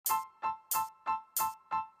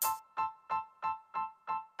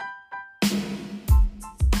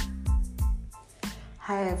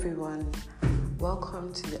Hi everyone,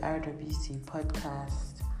 welcome to the RWC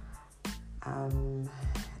podcast.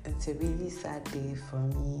 It's a really sad day for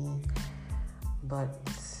me, but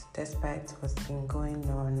despite what's been going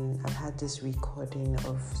on, I've had this recording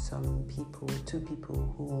of two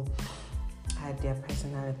people who had their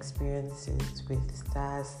personal experiences with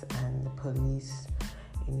SARS and the police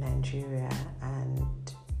in Nigeria,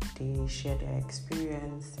 and they share their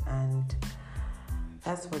experience, and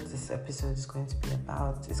that's what this episode is going to be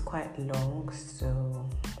about. It's quite long, so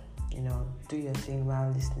do your thing while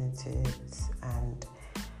listening to it. And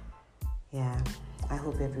I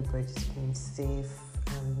hope everybody's being safe.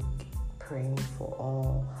 I'm praying for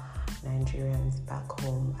all Nigerians back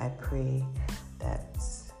home. I pray that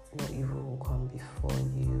no evil will come before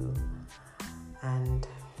you, and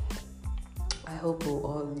I hope we'll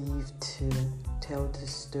all live to tell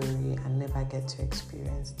this story and never get to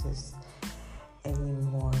experience this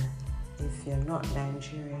anymore. If you're not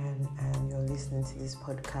Nigerian and you're listening to this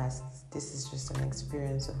podcast, this is just an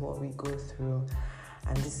experience of what we go through,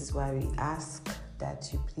 and this is why we ask that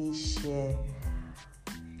you please share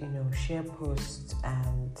posts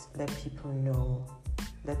and let people know,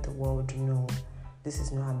 let the world know. This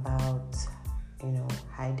is not about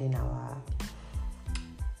hiding our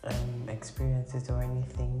experiences or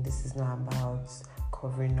anything. This is not about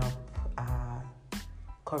covering up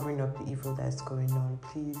the evil that's going on.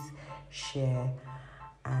 Please share,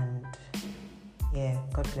 and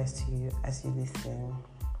God bless you as you listen.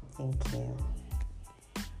 Thank you.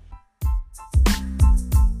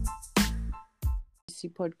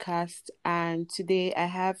 Podcast, and today I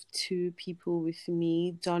have two people with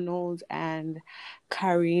me, Donald and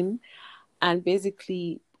Karim, and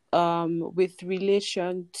basically with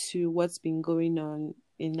relation to what's been going on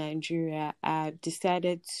in Nigeria, I've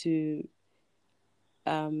decided to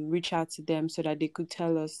reach out to them so that they could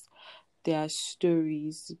tell us their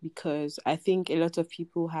stories, because I think a lot of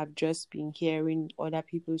people have just been hearing other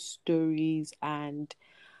people's stories, and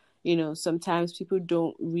sometimes people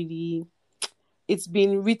don't really, it's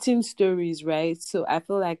been written stories, right? So I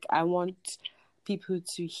feel like I want people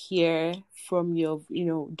to hear from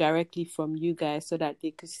directly from you guys, so that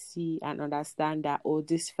they could see and understand that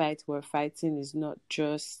this fight we're fighting is not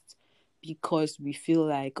just because we feel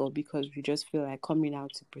like, or because we just feel like coming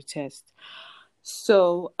out to protest.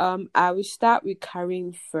 So I will start with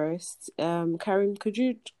Karim first. Karim, could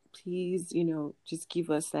you please just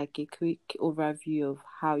give us like a quick overview of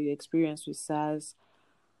how your experience with SARS?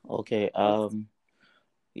 Okay.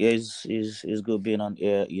 It's good being on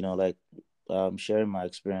air. Sharing my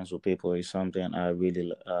experience with people is something I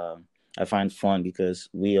really I find fun, because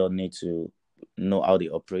we all need to know how they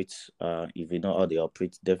operate. If we know how they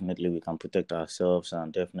operate, definitely we can protect ourselves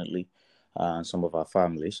and definitely some of our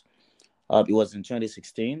families. It was in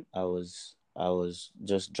 2016. I was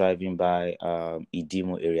just driving by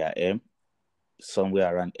Idimo area M,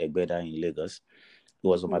 somewhere around Egbeda in Lagos. It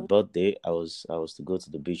was on my birthday. I was to go to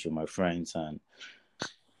the beach with my friends, and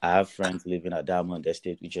I have friends living at Diamond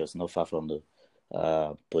Estate, which was not far from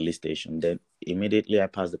the police station. Then immediately I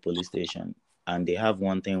passed the police station, and they have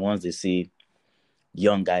one thing: once they see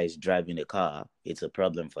young guys driving a car, it's a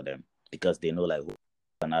problem for them, because they know like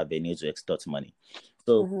an avenue to extort money.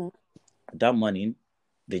 So that morning,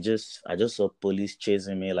 I just saw police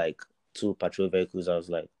chasing me, like 2 patrol vehicles. I was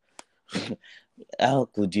like, how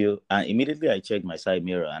could you? And immediately I checked my side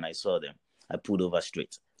mirror and I saw them. I pulled over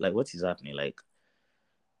straight. Like, what is happening?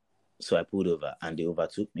 So I pulled over and they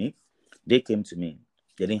overtook me. They came to me.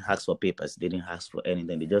 They didn't ask for papers. They didn't ask for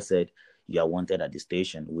anything. They just said, you are wanted at the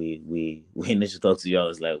station. We need to talk to you. I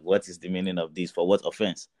was like, what is the meaning of this? For what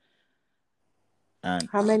offense? And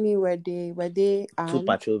how many were they? Were they 2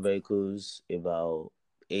 patrol vehicles, about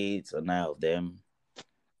 8 or 9 of them,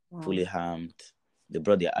 fully armed. They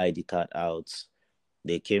brought their ID card out.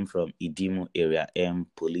 They came from Idimo Area M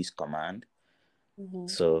Police Command.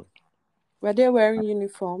 So, were they wearing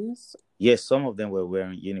uniforms? yes, some of them were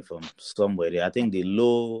wearing uniform. Some were there. I think the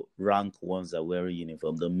low rank ones are wearing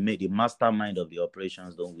uniform. The mastermind of the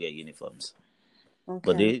operations don't wear uniforms. Okay.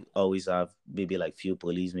 But they always have maybe like few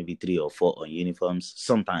police, maybe 3 or 4 on uniforms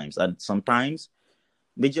sometimes. And sometimes,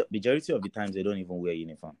 majority of the times, they don't even wear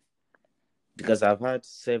uniform. Because I've had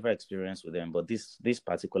several experience with them, but this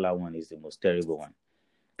particular one is the most terrible one,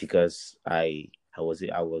 because I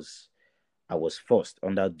was forced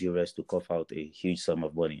under duress to cough out a huge sum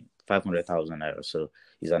of money, 500,000 naira. So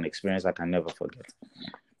it's an experience I can never forget.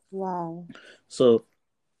 Wow. So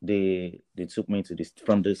they took me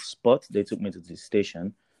from the spot. They took me to the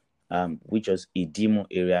station, which was Idimo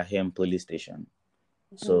Area Hem Police Station.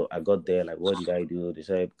 So I got there, like, what did I do? They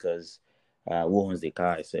said, because who owns the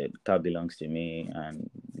car? I said, car belongs to me, and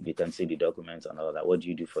you can see the documents and all that. What do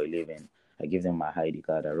you do for a living? I give them my ID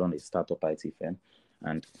card. I run a startup IT firm,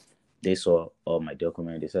 and they saw all my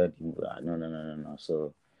documents. They said, no, no, no, no, no.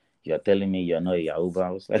 So you're telling me you're not a Yahuba? I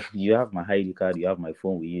was like, you have my ID card, you have my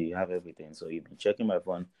phone with you, you have everything. So you've been checking my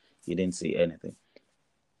phone, you didn't see anything.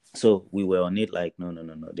 So we were on it like, no, no,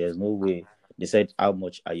 no, no. There's no way. They said, how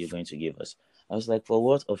much are you going to give us? I was like, for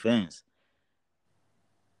what offense?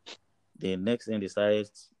 The next thing they started,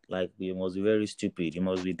 like, you must be very stupid. You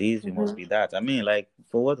must be this, you must be that. I mean, like,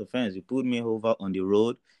 for what offense? You put me over on the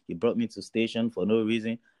road. You brought me to station for no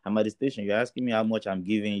reason. I'm at the station. You're asking me how much I'm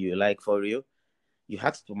giving you. Like, for real? You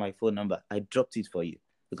asked for my phone number. I dropped it for you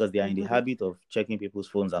because they are in the habit of checking people's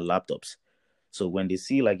phones and laptops. So when they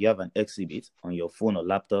see like you have an exhibit on your phone or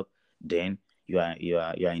laptop, then you are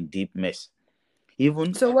in deep mess.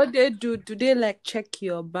 Even So what they do they like check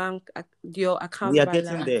your your account we are balance?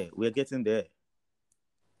 getting there. We are getting there.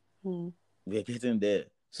 We are getting there.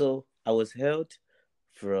 So I was held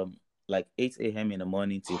from like 8 a.m. in the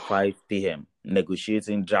morning till 5 p.m.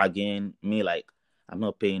 negotiating, dragging me like I'm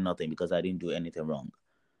not paying nothing because I didn't do anything wrong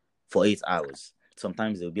for 8 hours.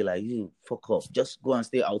 Sometimes they'll be like, you fuck off, just go and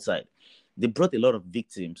stay outside. They brought a lot of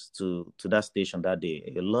victims to that station that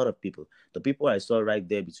day. A lot of people. The people I saw right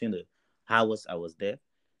there between the hours I was there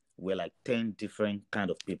were like 10 different kind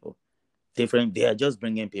of people. Different, they are just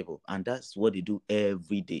bringing people, and that's what they do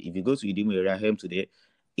every day. If you go to Idimu area home today,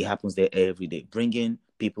 it happens there every day, bringing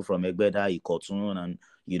people from Egbeda, Ikotun, and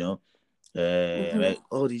like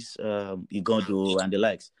all these Igondo and the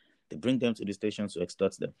likes. They bring them to the station to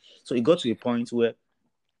extort them. So it got to a point where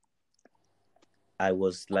I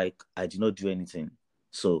was like, I did not do anything.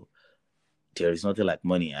 So there is nothing like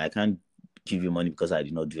money. I can't give you money because I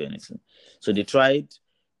did not do anything. So they tried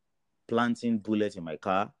planting bullets in my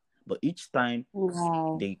car, but each time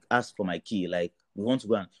they asked for my key, like, we want to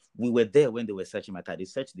go. And we were there when they were searching my car. They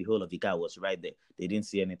searched the whole of the car, was right there. They didn't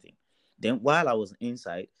see anything. Then while I was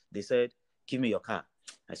inside, they said, give me your car.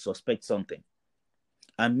 I suspect something.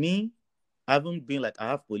 And me, I haven't been like, I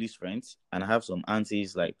have police friends and I have some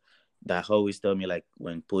aunties like that always tell me like,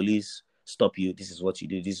 when police stop you, this is what you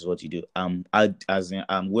do, this is what you do. I'm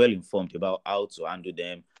well informed about how to handle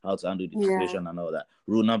them, how to handle the situation and all that.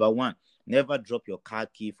 Rule number 1, never drop your car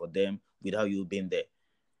key for them without you being there.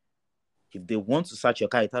 If they want to search your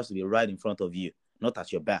car, it has to be right in front of you, not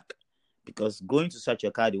at your back. Because going to search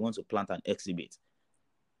your car, they want to plant an exhibit.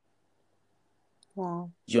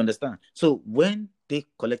 Wow. You understand? So when they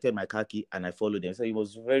collected my car key and I followed them, I said, it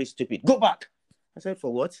was very stupid. Go back. I said,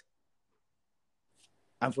 for what?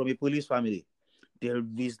 I'm from a police family. There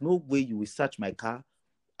is no way you will search my car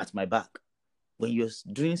at my back. When you're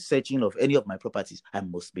doing searching of any of my properties, I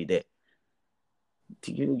must be there.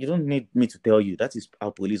 You don't need me to tell you. That is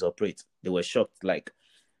how police operate. They were shocked. Like,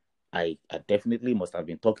 I definitely must have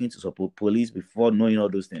been talking to some police before knowing all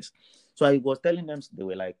those things. So I was telling them, they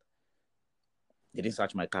were like, they didn't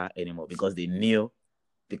search my car anymore because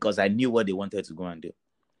I knew what they wanted to go and do.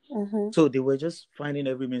 So they were just finding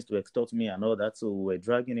every means to extort me and all that. So we were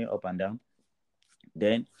dragging it up and down.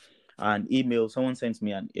 Then an email, someone sent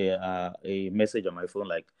me a message on my phone,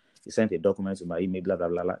 like, he sent a document to my email, blah, blah,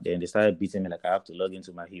 blah, blah. Then they started beating me, like, I have to log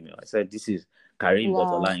into my email. I said, this is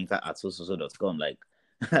karim.olainka@so-so-so.com. Like,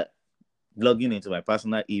 logging into my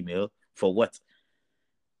personal email for what?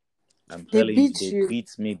 I'm telling you, they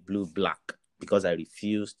beat me blue black because I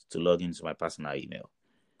refused to log into my personal email.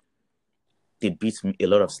 They beat me a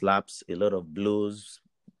lot of slaps, a lot of blows,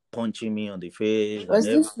 punching me on the face. Is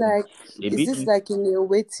this like in a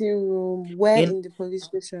waiting room? Where in the police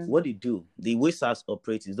station? What they do, the way SARS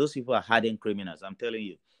operates is those people are hardened criminals. I'm telling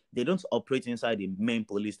you, they don't operate inside the main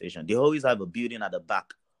police station. They always have a building at the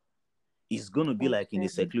back. It's going to be like in a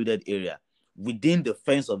secluded area within the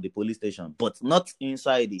fence of the police station, but not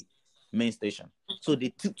inside the main station. So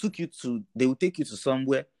they they will take you to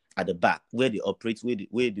somewhere at the back where they operate,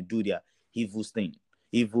 where they do their evil thing,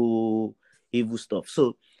 evil stuff.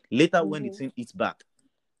 So later when the team hits back,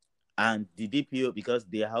 and the DPO, because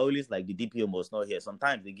they are always like, the DPO must not hear.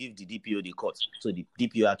 Sometimes they give the DPO the court, so the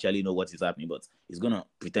DPO actually know what is happening, but he's gonna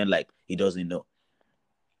pretend like he doesn't know.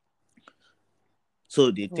 So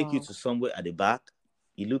they take you to somewhere at the back.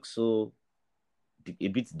 It looks so a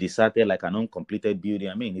bit deserted, like an uncompleted building.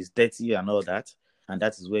 I mean, it's dirty and all that, and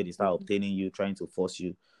that is where they start obtaining you, trying to force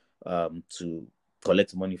you to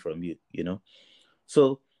collect money from you. You know,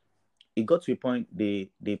 so it got to a point they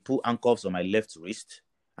put handcuffs on my left wrist.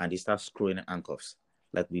 And they start screwing handcuffs.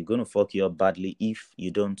 Like, we're going to fuck you up badly if you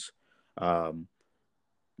don't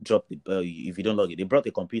drop if you don't log in. They brought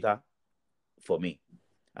a computer for me.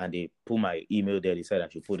 And they put my email there. They said I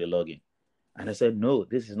should put the login. And I said, no,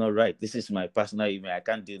 this is not right. This is my personal email. I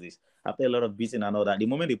can't do this. After a lot of beating and all that, the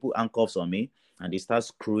moment they put handcuffs on me and they start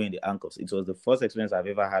screwing the handcuffs, it was the first experience I've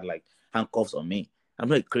ever had, like, handcuffs on me. I'm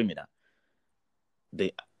not a criminal.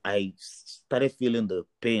 I started feeling the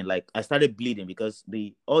pain. Like, I started bleeding because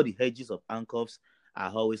all the edges of handcuffs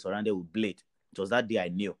are always surrounded with blade. It was that day I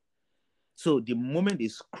knew. So the moment they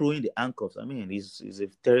screwing the handcuffs, I mean, it's a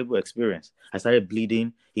terrible experience. I started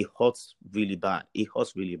bleeding. It hurts really bad.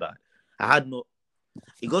 I had no.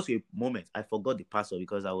 It got to a moment I forgot the password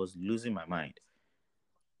because I was losing my mind.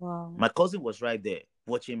 Wow. My cousin was right there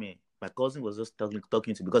watching me. My cousin was just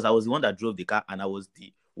talking to me because I was the one that drove the car and I was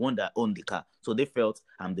the one that owned the car. So they felt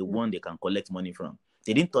I'm the one they can collect money from.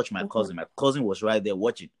 They didn't touch my cousin. My cousin was right there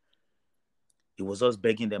watching. He was just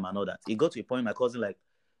begging them and all that. It got to a point, my cousin, like,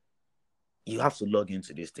 you have to log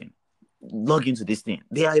into this thing. Log into this thing.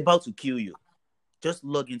 They are about to kill you. Just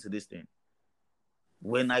log into this thing.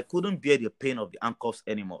 When I couldn't bear the pain of the handcuffs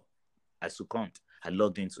anymore, I succumbed. I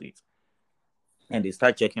logged into it. And they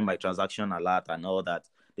start checking my transaction alert and all that.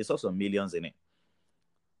 They saw some millions in it.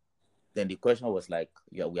 Then the question was like,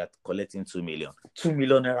 yeah, we are collecting 2 million. 2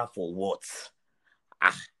 million naira for what?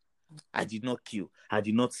 I did not kill. I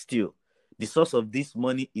did not steal. The source of this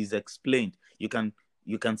money is explained. You can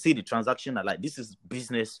see the transaction alert. This is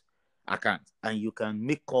business account. And you can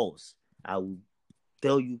make calls. I will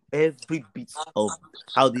tell you every bit of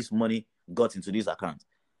how this money got into this account.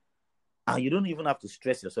 And you don't even have to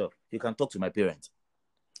stress yourself. You can talk to my parents.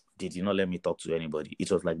 They did not let me talk to anybody.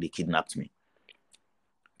 It was like they kidnapped me.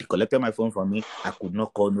 They collected my phone from me. I could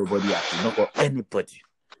not call nobody. I could not call anybody.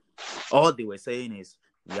 All they were saying is,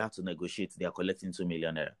 we have to negotiate. They are collecting 2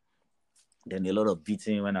 million naira. Then a lot of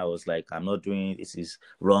beating when I was like, I'm not doing, this is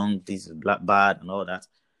wrong, this is bad, and all that.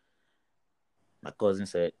 My cousin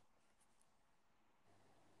said,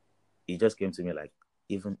 he just came to me like,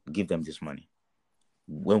 even give them this money.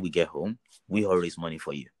 When we get home, we all raise money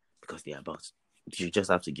for you because they are about. You just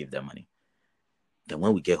have to give them money. Then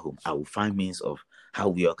when we get home, I will find means of how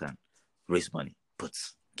we all can raise money, but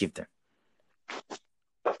give them.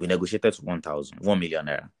 We negotiated to 1 million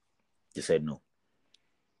naira. They said no.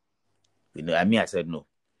 I said no.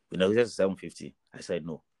 We negotiated to 750. I said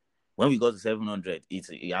no. When we got to 700, it's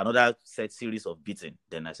another set series of beating.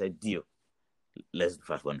 Then I said, deal, less than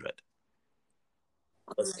 500.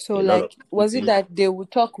 So, like, was it that they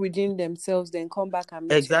would talk within themselves, then come back and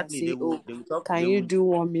meet exactly, you and say, they will talk. Can you do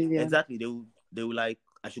 1 million? Exactly. They will like,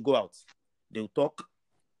 I should go out. They will talk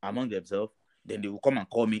among themselves. Then they will come and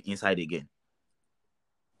call me inside again.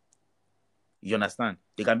 You understand?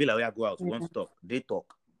 They can be like, go out. We want to talk. They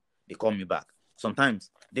talk. They call me back.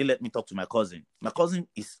 Sometimes they let me talk to my cousin. My cousin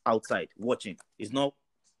is outside watching. He's not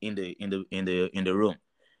in the room.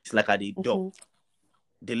 It's like at the door.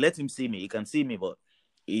 They let him see me. He can see me, but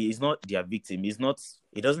he is not their victim. He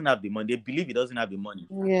doesn't have the money. They believe he doesn't have the money.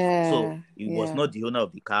 Yeah. So he was not the owner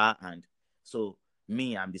of the car. And so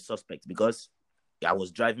me, I'm the suspect because I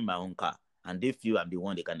was driving my own car and they feel I'm the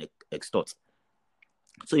one they can extort.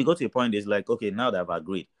 So he got to a point, it's like, okay, now that I've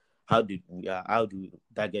agreed, how do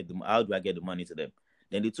I get the money to them?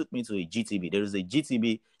 Then they took me to a GTB. There is a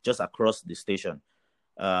GTB just across the station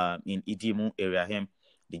in Idimu area here.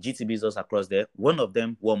 The GTB is just across there. One of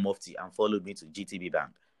them wore mufti and followed me to GTB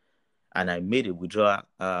Bank. And I made a withdrawal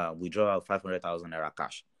of 500,000 naira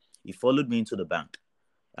cash. He followed me into the bank.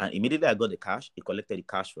 And immediately I got the cash. He collected the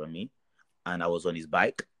cash from me. And I was on his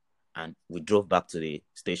bike. And we drove back to the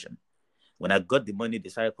station. When I got the money, they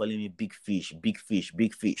started calling me big fish, big fish,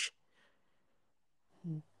 big fish.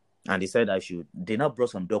 And they said they now brought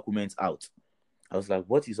some documents out. I was like,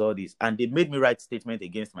 what is all this? And they made me write statement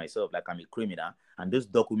against myself, like I'm a criminal. And those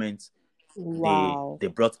documents they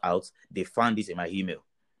brought out, they found this in my email.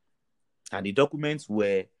 And the documents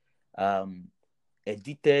were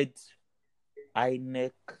edited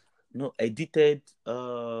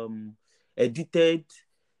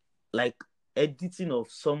like editing of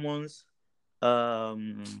someone's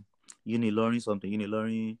Uniloring,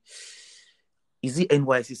 is it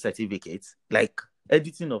NYC certificate? Like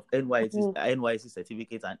editing of NYC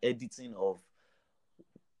certificate and editing of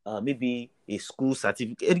maybe a school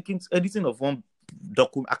certificate, editing of one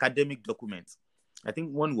academic document. I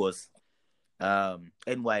think one was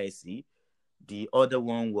NYSC, the other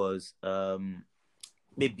one was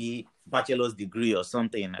maybe bachelor's degree or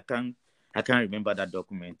something. I can't remember that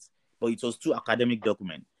document, but it was 2 academic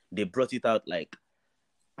documents. They brought it out like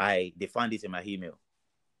they found it in my email,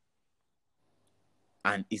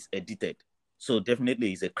 and it's edited. So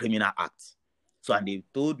definitely it's a criminal act. So, and they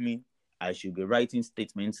told me I should be writing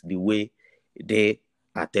statements the way they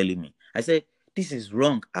are telling me. I said, this is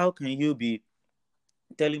wrong. How can you be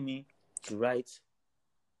telling me to write.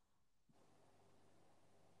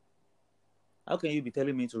 How can you be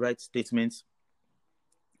telling me to write statements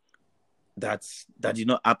that did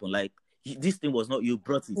not happen? Like, this thing was not you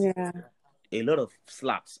brought it. Yeah. A lot of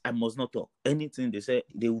slaps. I must not talk. Anything they say,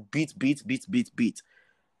 they will beat.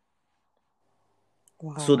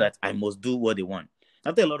 Wow. So that I must do what they want.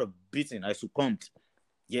 After a lot of beating, I succumbed.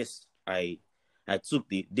 Yes, I took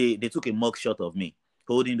they took a mug shot of me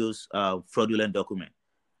holding those fraudulent documents,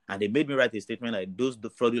 and they made me write a statement like the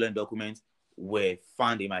fraudulent documents were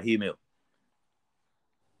found in my email.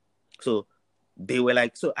 So they were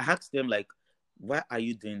like, so I asked them, like, why are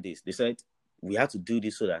you doing this? They said, we have to do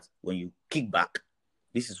this so that when you kick back,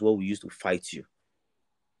 this is what we used to fight you.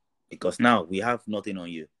 Because now we have nothing on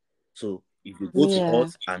you. So if you go to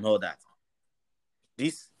court and all that,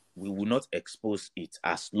 this, we will not expose it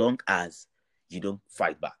as long as you don't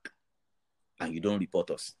fight back and you don't report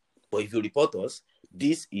us. But if you report us,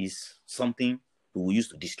 this is something we will use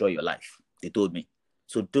to destroy your life, they told me.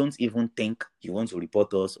 So don't even think you want to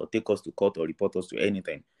report us or take us to court or report us to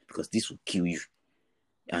anything, because this will kill you.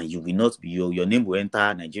 And you will not be, your name will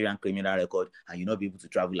enter Nigerian criminal record and you'll not be able to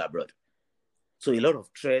travel abroad. So a lot of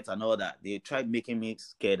threats and all that. They tried making me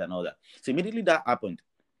scared and all that. So immediately that happened,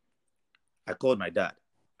 I called my dad.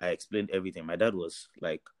 I explained everything. My dad was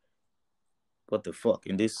like, what the fuck,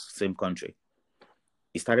 in this same country?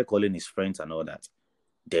 He started calling his friends and all that.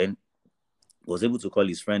 Then was able to call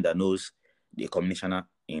his friend that knows the commissioner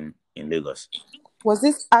in Lagos. Was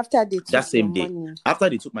this after they took that same your day? money? After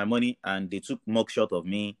they took my money and they took mugshot of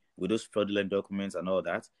me with those fraudulent documents and all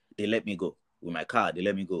that, they let me go. With my car, they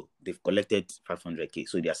let me go. They've collected 500K,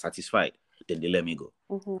 so they are satisfied. Then they let me go.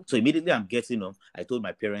 Mm-hmm. So immediately I'm getting home, I told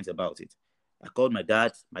my parents about it. I called my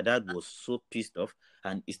dad. My dad was so pissed off,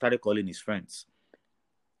 and he started calling his friends.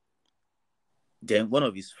 Then one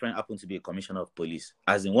of his friends happened to be a commissioner of police,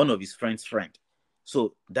 as in one of his friend's friend.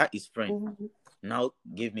 So that his friend now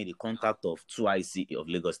gave me the contact of 2IC of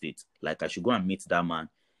Lagos State. Like, I should go and meet that man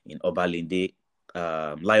in Obalende,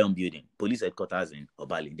 Lion Building, police headquarters in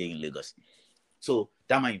Obalende in Lagos. So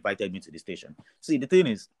that man invited me to the station. See, the thing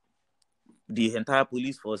is, the entire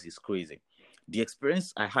police force is crazy. The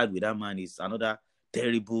experience I had with that man is another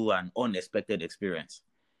terrible and unexpected experience.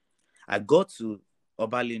 I got to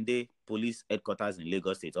Obalende police headquarters in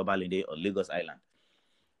Lagos State, Obalende on Lagos Island.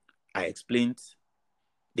 I explained.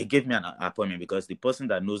 They gave me an appointment because the person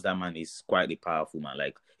that knows that man is quite a powerful man,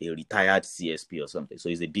 like a retired CSP or something. So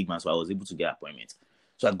he's a big man, so I was able to get an appointment.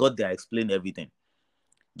 So I got there, I explained everything.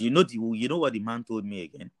 Do you know what the man told me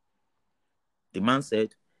again? The man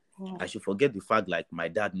said, I should forget the fact, like, my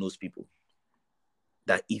dad knows people.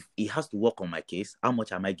 That if he has to work on my case, how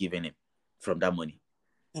much am I giving him from that money?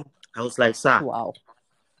 I was like, sir, wow,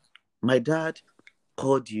 my dad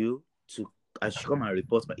called you to, I should come and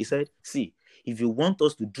report. He said, see, if you want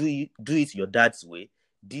us to do it your dad's way,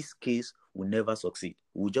 this case will never succeed.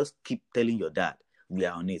 We'll just keep telling your dad, we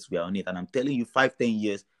are on it. And I'm telling you, 5-10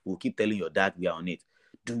 years, we'll keep telling your dad we are on it.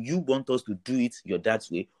 Do you want us to do it your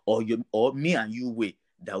dad's way, or me and you way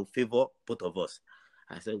that will favor both of us?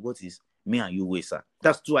 I said, what is me and you way, sir?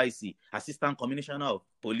 That's 2IC, Assistant Commissioner of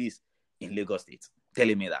Police in Lagos State,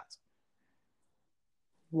 telling me that.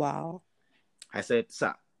 Wow. I said,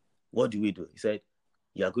 sir, what do we do? He said,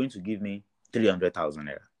 you are going to give me 300,000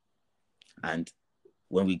 naira. And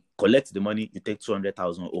when we collect the money, you take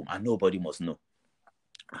 200,000 home, and nobody must know.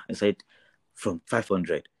 I said, from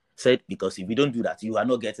 500. Said, because if you don't do that, you are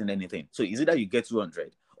not getting anything. So it's either you get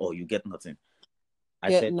 200 or you get nothing.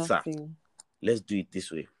 I said, nothing. Sir, let's do it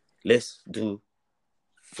this way. Let's do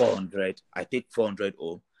 400. I take 400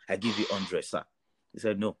 home. I give you 100, sir. He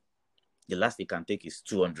said, no. The last he can take is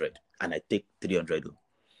 200, and I take 300 home.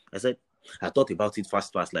 I said, I thought about it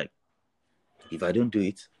fast, like, if I don't do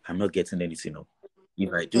it, I'm not getting anything home.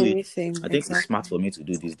 If I do it, I think it's smart for me to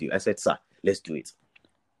do this deal. I said, sir, let's do it.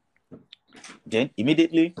 Then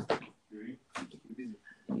immediately,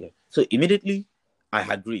 I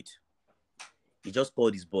agreed. He just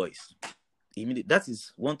called his boys. That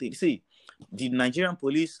is one thing. See, the Nigerian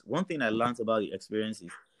police, one thing I learned about the experience is,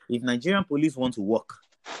 if Nigerian police want to work,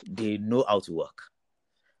 they know how to work.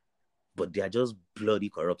 But they are just bloody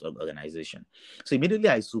corrupt organization. So immediately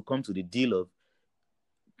I succumbed to the deal of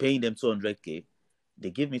paying them 200K. They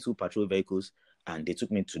gave me 2 patrol vehicles, and they took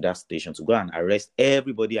me to that station to go and arrest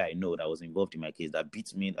everybody I know that was involved in my case, that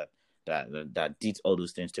beat me, that did all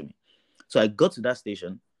those things to me. So I got to that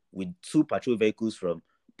station with 2 patrol vehicles from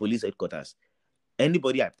police headquarters.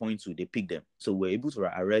 Anybody I point to, they pick them. So we're able to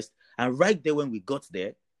arrest. And right there, when we got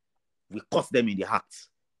there, we caught them in the act.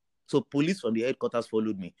 So police from the headquarters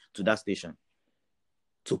followed me to that station.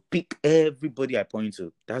 to pick everybody I point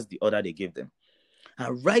to. That's the order they gave them.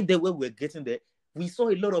 And right there when we're getting there, we saw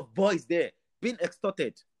a lot of boys there being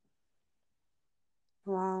extorted.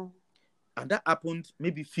 Wow. And that happened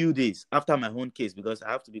maybe a few days after my own case, because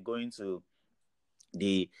I have to be going to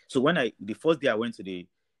the first day I went to the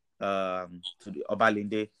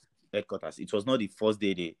Obalende headquarters. It was not the first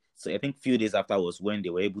day. So I think a few days after was when they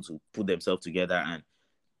were able to put themselves together and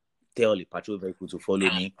tell the patrol vehicle to follow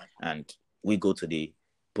me, and we go to the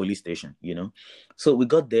police station, So we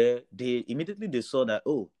got there. They saw that,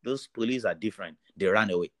 oh, those police are different. They ran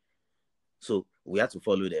away. So we had to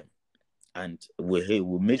follow them. And we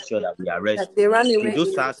made sure that we arrest. That they ran away.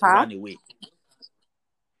 Those SARS ran away.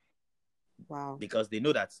 Wow. Because they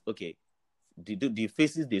know that, okay, the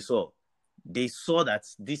faces they saw that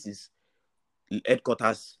this is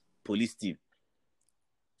headquarters police team.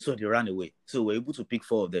 So they ran away. So we're able to pick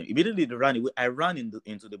 4 of them. Immediately they ran away. I ran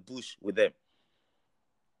into the bush with them.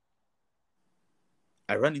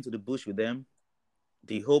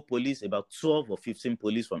 The whole police, about 12 or 15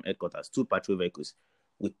 police from headquarters, 2 patrol vehicles.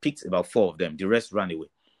 We picked about 4 of them. The rest ran away.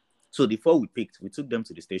 So the 4 we picked, we took them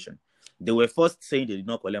to the station. They were first saying they did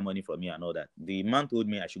not collect money from me and all that. The man told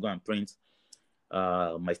me I should go and print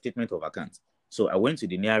my statement of account. So I went to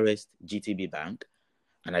the nearest GTB bank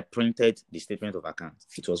and I printed the statement of account.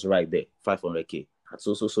 It was right there, 500K. I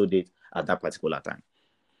so did at that particular time.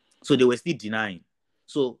 So they were still denying.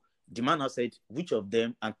 So the man now said, which of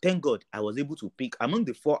them? And thank God I was able to pick. Among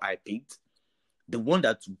the 4 I picked, the one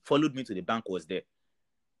that followed me to the bank was there.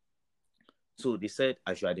 So they said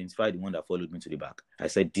I should identify the one that followed me to the bank. I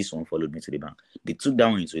said, this one followed me to the bank. They took that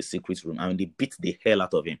one into a secret room and they beat the hell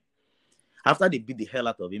out of him. After they beat the hell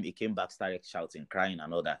out of him, he came back, started shouting, crying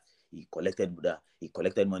and all that. He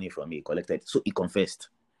collected money from me. So he confessed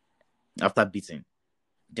after beating.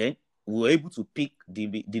 Then we were able to pick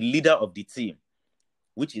the leader of the team,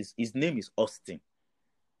 which is, his name is Austin.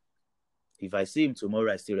 If I see him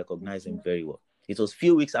tomorrow, I still recognize him very well. It was a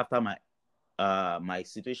few weeks after my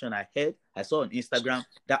situation I saw on Instagram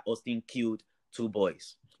that Austin killed 2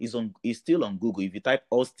 boys. He's still on Google. If you type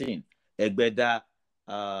Austin Egbeda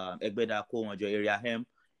Kowanjo area Hem,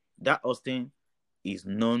 that Austin is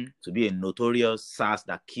known to be a notorious SARS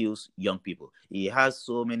that kills young people. He has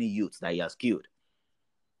so many youths that he has killed.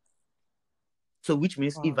 So which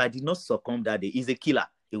means if I did not succumb that day, he's a killer.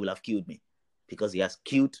 He will have killed me because he has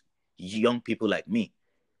killed young people like me.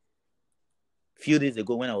 Few days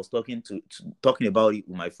ago when I was talking about it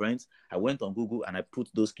with my friends, I went on Google and I put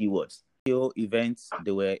those keywords. Events,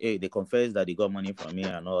 they confessed that they got money from me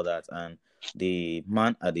and all that, and the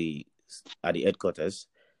man at the headquarters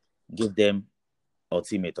gave them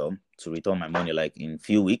ultimatum to return my money like in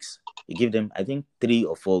few weeks. He gave them, I think, 3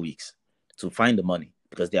 or 4 weeks to find the money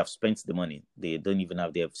because they have spent the money. They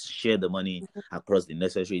have shared the money across the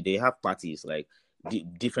necessary. They have parties like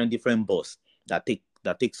different boss that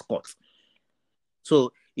take scot.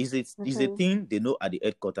 So is a thing they know at the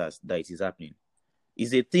headquarters that it is happening.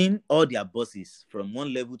 Is a thing all their bosses from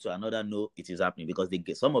one level to another know it is happening because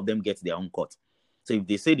some of them get their own cut. So if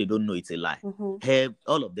they say they don't know, it's a lie.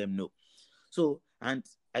 All of them know. So, and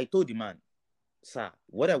I told the man, sir,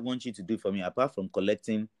 what I want you to do for me, apart from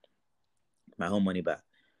collecting my own money back,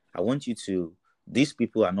 I want you to, these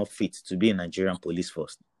people are not fit to be in Nigerian police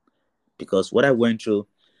force. Because what I went through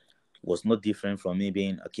was not different from me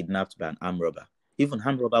being kidnapped by an armed robber. Even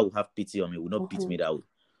armed robber will have pity on me, will not beat me that way.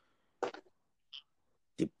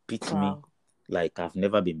 They beat me like I've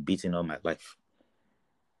never been beaten all my life.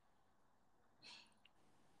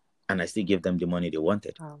 And I still gave them the money they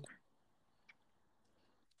wanted.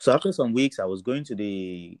 So after some weeks, I was going to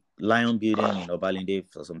the Lion building in Obalende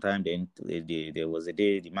for some time. Then there was a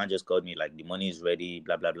day, the man just called me like, the money is ready,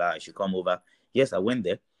 blah, blah, blah. I should come over. Yes, I went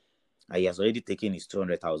there. He has already taken his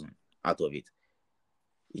 200,000 out of it.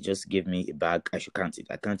 He just gave me a bag. I should count it.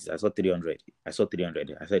 I counted. I saw 300. I said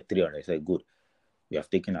 300. I said, good. We have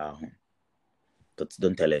taken our home. But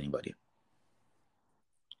don't tell anybody.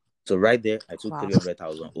 So right there, I took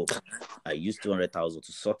 300,000 up. I used 200,000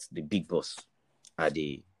 to sort the big boss at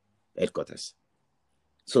the headquarters.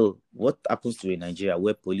 So what happens to in Nigeria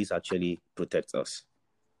where police actually protect us?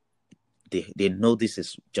 They know this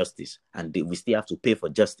is justice, and we still have to pay for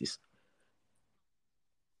justice.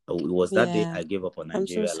 It was that day I gave up on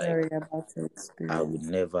Nigeria. I'm so sorry about your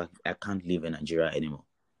experience. I can't live in Nigeria anymore.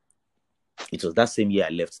 It was that same year I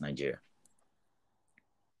left Nigeria.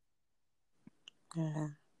 Yeah.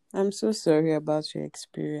 I'm so sorry about your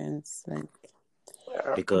experience.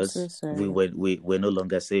 Because we're no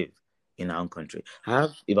longer safe in our own country. I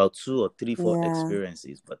have about 2 or 3, 4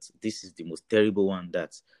 experiences, but this is the most terrible one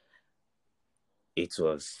that it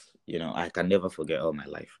was I can never forget all my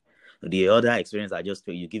life. The other experience I just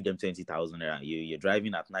feel, you give them 20,000 naira. You're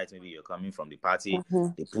driving at night, maybe you're coming from the party,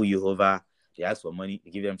 they pull you over, they ask for money,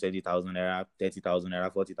 you give them 20,000 naira, 30,000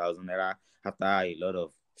 naira, 40,000 naira. After a lot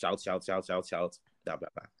of shout, blah, blah,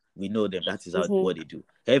 blah. We know them. That is what they do.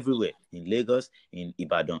 Everywhere. In Lagos, in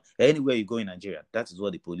Ibadan, anywhere you go in Nigeria, that is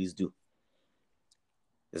what the police do.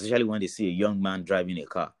 Especially when they see a young man driving a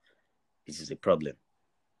car. This is a problem.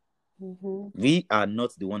 We are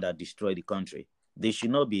not the one that destroy the country. They should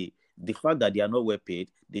not be, the fact that they are not well paid,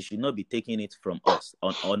 they should not be taking it from us,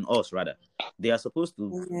 on us rather. They are supposed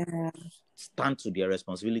to stand to their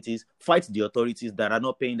responsibilities, fight the authorities that are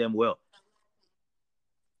not paying them well.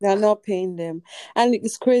 They're not paying them. And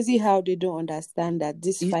it's crazy how they don't understand that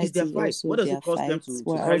this fight is also what does their it cost fight. them to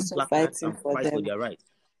We're carry also placards fighting and for fight them. for their rights?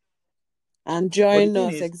 And join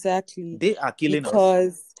us, is, exactly. They are killing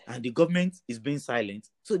us, and the government is being silent.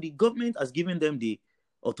 So the government has given them the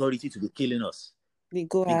authority to be killing us. They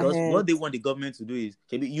go because ahead. What they want the government to do is,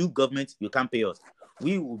 you government, you can't pay us.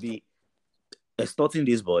 We will be extorting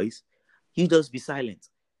these boys. You just be silent.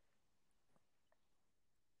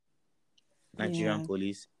 Nigerian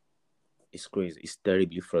police is crazy. It's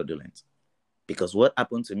terribly fraudulent. Because what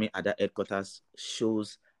happened to me at that headquarters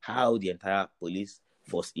shows how the entire police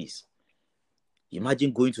force is.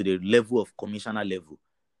 Imagine going to the level of commissioner level,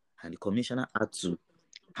 and the commissioner had to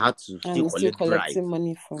still collecting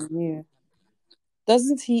money from you.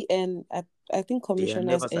 Doesn't he earn? I think commissioners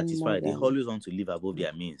they are never satisfied. They always want to live above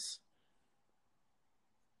their means.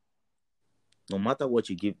 No matter what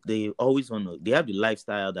you give, they always want to. They have the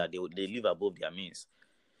lifestyle that they live above their means.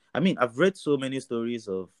 I mean, I've read so many stories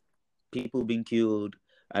of people being killed.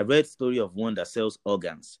 I read story of one that sells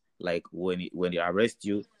organs. Like when they arrest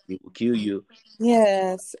you, they will kill you.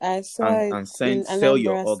 Yes, I saw it and sell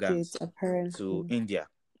your organs apparently to India.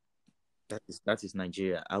 That is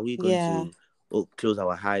Nigeria. Are we going to close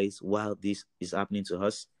our eyes while this is happening to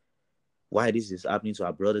us? Why this is happening to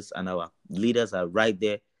our brothers, and our leaders are right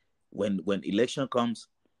there. When election comes,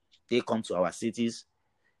 they come to our cities,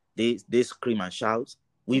 they scream and shout.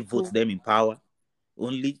 We vote them in power,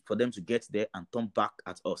 only for them to get there and turn back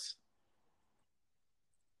at us.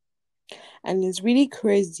 And it's really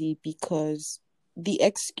crazy because the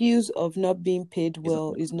excuse of not being paid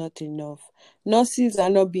well is not enough. Nurses are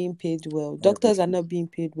not being paid well. Doctors are not being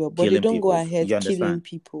paid well, but they don't go ahead killing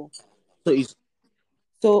people.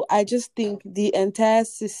 So I just think the entire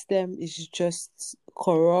system is just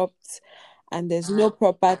corrupt, and there's no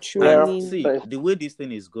proper training. See, the way this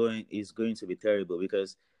thing is going to be terrible,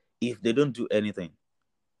 because if they don't do anything,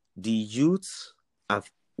 the youths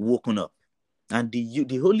have woken up. And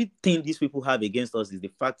the only thing these people have against us is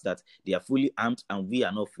the fact that they are fully armed and we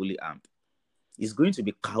are not fully armed. It's going to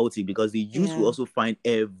be chaotic because the youth will also find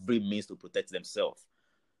every means to protect themselves.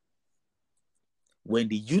 When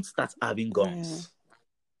the youth starts having guns,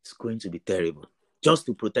 it's going to be terrible. Just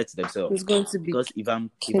to protect themselves. It's going to be because if I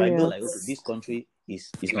know, like, okay, this country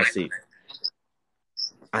is not safe,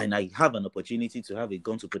 and I have an opportunity to have a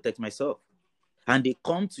gun to protect myself, and they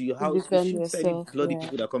come to your house, you shoot yourself, bloody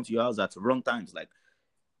people that come to your house at wrong times. Like,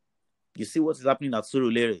 you see what is happening at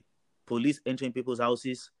Surulere? Police entering people's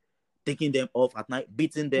houses, taking them off at night,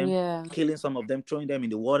 beating them, killing some of them, throwing them in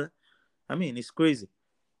the water. I mean, it's crazy.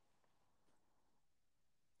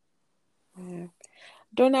 Yeah.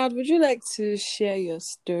 Donald, would you like to share your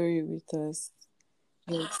story with us?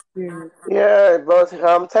 Yeah,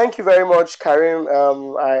 but thank you very much, Karim.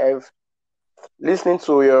 I've listening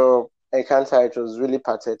to your encounter. It was really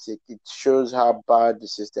pathetic. It shows how bad the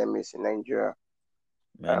system is in Nigeria.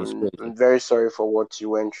 I'm very sorry for what you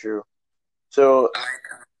went through. So,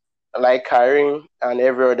 like Karim and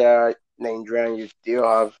every other Nigerian, you still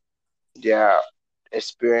have their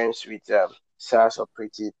experience with SARS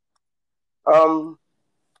operative.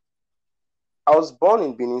 I was born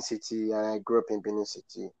in Benin City and I grew up in Benin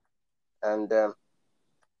City, and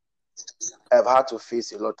I've had to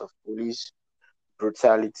face a lot of police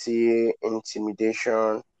brutality,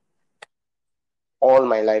 intimidation, all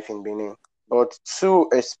my life in Benin. But two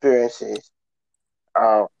experiences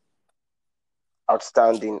are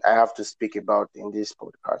outstanding I have to speak about in this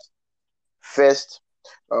podcast. First,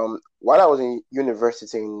 while I was in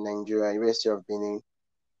university in Nigeria, University of Benin,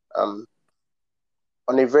 on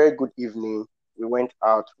a very good evening, we went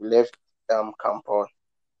out, we left campus,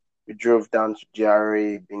 we drove down to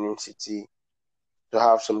GRA, Benin City, to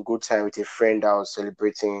have some good time with a friend that was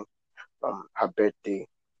celebrating her birthday.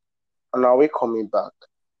 On our way coming back,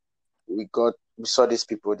 we saw these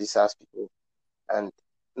people, these SARS people, and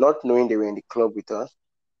not knowing they were in the club with us,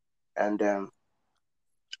 and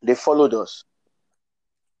they followed us.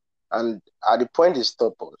 And at the point they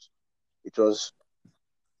stopped us, It was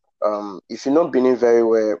if you know Benin very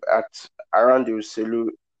well, at around the Uselu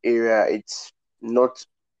area, it's not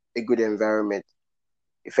a good environment.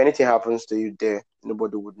 If anything happens to you there,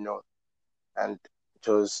 nobody would know. And it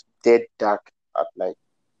was dead dark at night.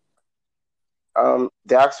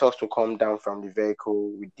 They asked us to come down from the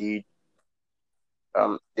vehicle. We did.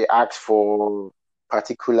 They asked for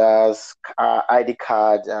particulars, ID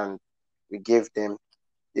cards, and we gave them.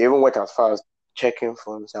 They even went as far as checking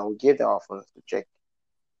phones, and we gave them our phones to check.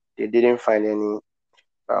 They didn't find any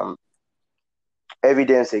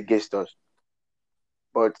evidence against us.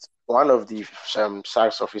 But one of the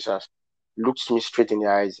SARS officers looked me straight in the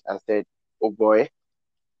eyes and said, "Oh boy,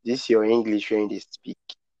 this your English when they speak.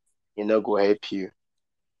 You know, go help you.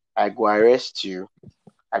 I go arrest you.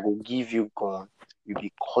 I go give you gun. You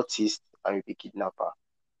be cultist and you be kidnapper."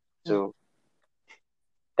 So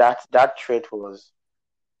that threat was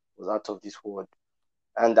out of this world.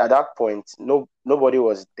 And at that point, nobody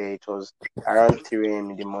was there. It was around 3 a.m.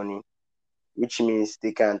 in the morning, which means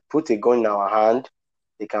they can put a gun in our hand,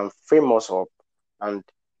 they can frame us up, and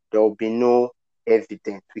there will be no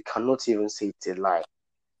evidence. We cannot even say it's a lie,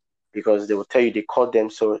 because they will tell you they caught them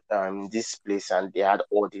this place and they had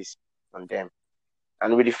all this on them.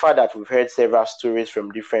 And with the fact that we've heard several stories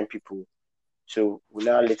from different people, so we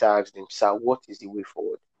now later asked them, "Sir, what is the way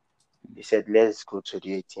forward?" They said, "Let's go to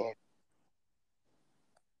the ATM."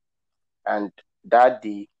 And that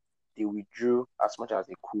day, they withdrew as much as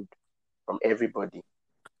they could from everybody.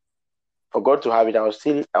 For God to have it, I was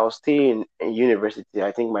still in university.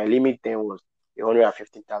 I think my limit then was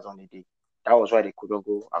 115,000 a day. That was why they couldn't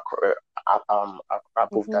go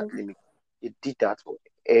above that limit. They did that for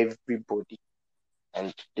everybody,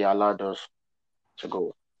 and they allowed us to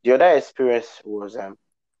go. The other experience was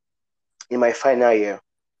in my final year.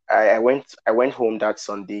 I went home that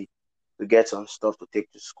Sunday to get some stuff to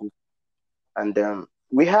take to school, and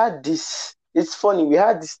we had this. It's funny. We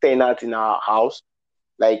had this tenant in our house,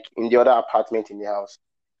 like in the other apartment in the house.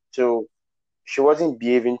 So she wasn't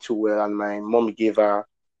behaving too well, and my mom gave her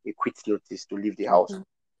a quit notice to leave the house.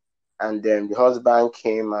 And then the husband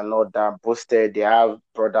came and all that, boasted. They have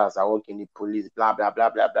brothers that work in the police, blah, blah, blah,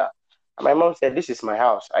 blah, blah. And my mom said, "This is my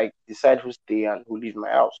house. I decide who stay and who leave my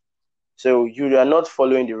house. So you are not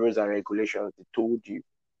following the rules and regulations they told you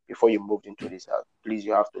before you moved into this house. Please,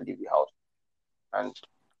 you have to leave the house." And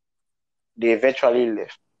they eventually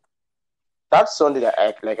left. That Sunday,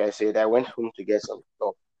 like I said, I went home to get some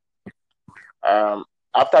stuff.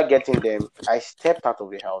 After getting them, I stepped out of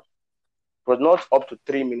the house. It was not up to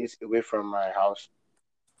 3 minutes away from my house.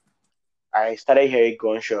 I started hearing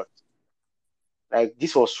gunshots. Like,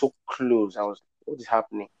 this was so close. I was, what is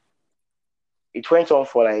happening? It went on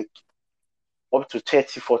for like up to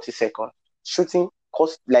 30, 40 seconds. Shooting,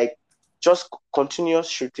 just continuous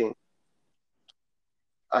shooting.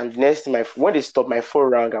 And next, when they stopped, my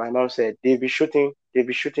phone rang, and my mom said, "They'll be shooting, they'll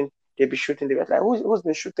be shooting, they'll be shooting." They were like, who's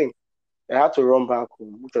been shooting? I had to run back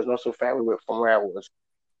home, which was not so far away from where I was.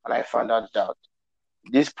 And I found out that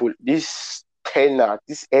this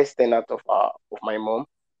ex-tenant of my mom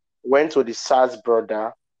went to the SARS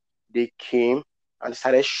brother. They came and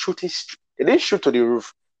started shooting. They didn't shoot to the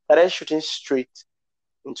roof. Started shooting straight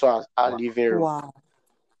into our living room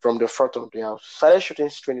from the front of the house. Started shooting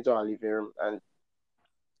straight into our living room, and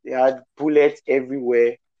they had bullets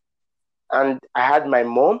everywhere. And I had my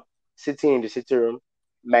mom sitting in the sitting room.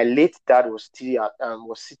 My late dad was still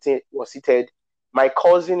was seated. My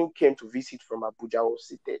cousin who came to visit from Abuja was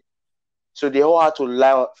seated. So they all had to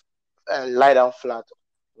lie down flat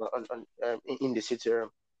in the sitting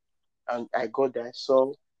room. And I got there, I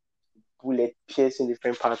saw bullet piercing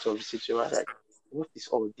different parts of the sitting room. I was like, what is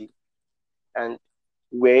all this? And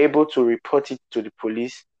we were able to report it to the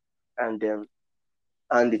police, and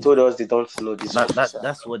they told us they don't know this officer.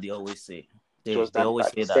 That's what they always say. They always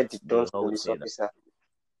say said that. they don't know this officer.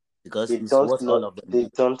 Because They it's don't what know. all of them They do.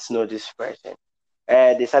 don't know this person.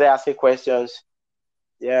 They started asking questions.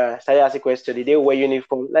 Yeah, started asking questions. Did they wear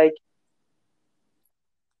uniform? Like,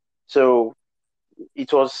 so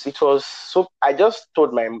it was so. I just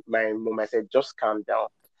told my mom. I said, "Just calm down."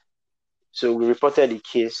 So we reported the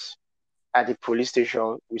case at the police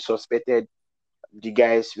station. We suspected the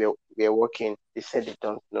guys were working. They said they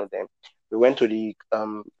don't know them. We went to the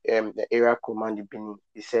area command in Benin.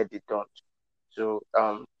 They said they don't. So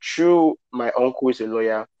through my uncle who is a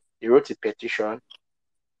lawyer, they wrote a petition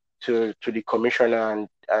to the commissioner,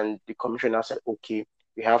 and the commissioner said, "Okay,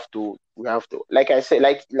 we have to, like I said,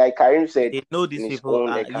 like Karim said They know in these his people. own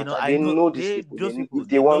I encounter, they know know these people. those people. If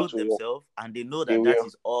they They know want to work, themselves, and they know they that will.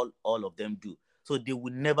 is all of them do. So they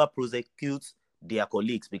will never prosecute their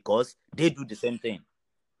colleagues because they do the same thing.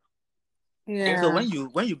 Yeah. So when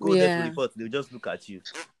you go there to report, they'll just look at you.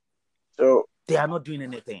 So They are not doing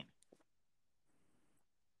anything.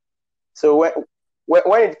 So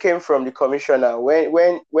when it came from the commissioner,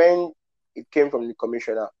 when it came from the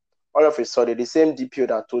commissioner, all of a sudden the same DPO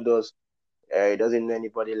that told us he doesn't know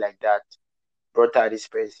anybody like that brought out this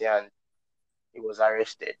person and he was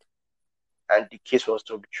arrested, and the case was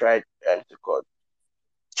to be tried and to court,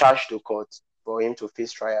 charged to court for him to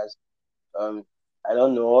face trials. I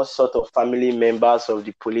don't know, all sort of family members of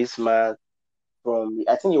the policeman from,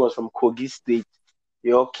 I think he was from Kogi State.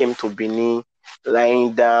 They all came to Benin,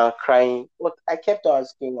 lying down, crying. But I kept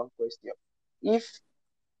asking one question: if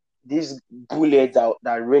this bullet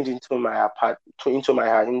that rained into my apartment, into my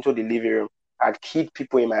house, into the living room, had killed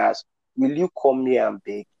people in my house, will you come here and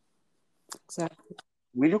beg? Exactly.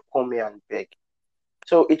 Will you come here and beg?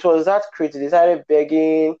 So it was that crazy. They started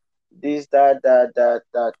begging this,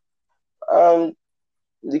 that. Um,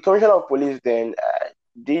 the commissioner of police then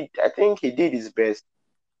did. I think he did his best.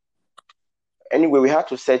 Anyway, we had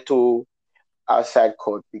to settle outside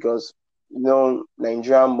court because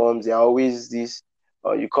Nigerian moms, they are always this.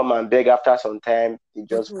 You come and beg, after some time they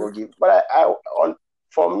just forgive. But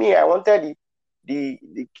for me, I wanted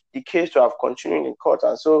the case to have continued in court,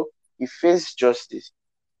 and so he faced justice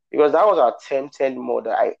because that was attempted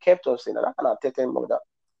murder. I kept on saying that kind of attempted murder.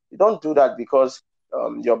 You don't do that because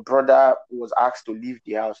your brother was asked to leave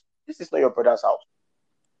the house. This is not your brother's house,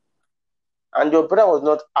 and your brother was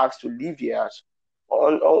not asked to leave the house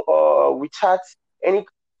without any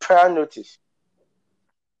prior notice.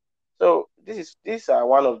 So these are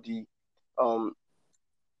one of the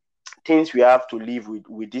things we have to live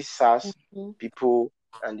with these SARS people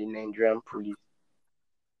and the Nigerian police.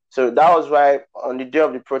 So that was why on the day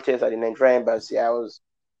of the protest at the Nigerian embassy, I was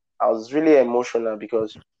really emotional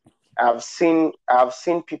because I've seen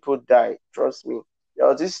people die. Trust me. There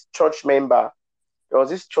was this church member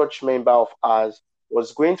of ours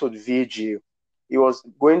was going to the VG. He was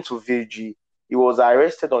going to VG. He was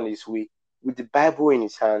arrested on his way with the Bible in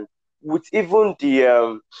his hand, with even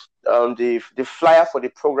the flyer for the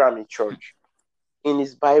program in church in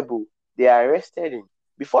his Bible. They arrested him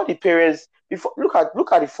before the parents. Before look at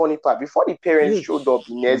the funny part. Before the parents showed up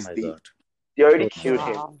the next day, God. they already killed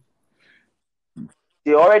him.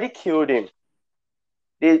 They already killed him.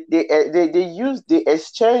 They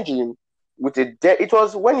exchanged him with a death. It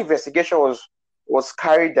was when investigation was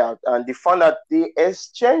carried out, and they found out they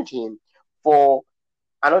exchanged him for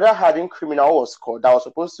another hardened criminal who was caught that was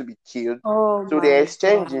supposed to be killed. Oh, so they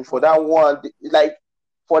exchanged him for that one,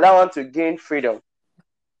 to gain freedom,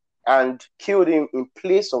 and killed him in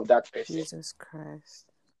place of that person. Jesus Christ.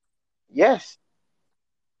 Yes.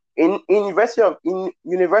 In University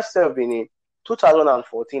of Benin,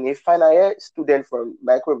 2014, a final year student from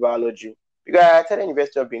microbiology, because I attended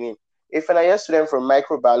University of Benin, a final year student from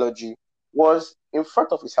microbiology was in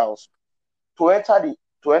front of his house to enter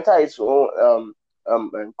its own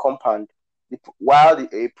compound, while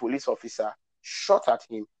a police officer shot at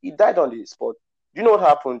him. He died on the spot. Do you know what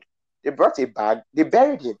happened? They brought a bag, they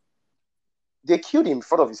buried him, they killed him in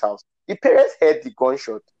front of his house. The parents heard the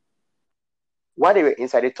gunshot. While they were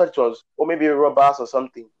inside, they thought it was, or maybe robbers or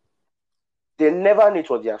something. They never knew it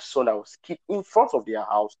was their son that was killed in front of their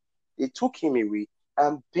house. They took him away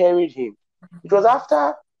and buried him. It was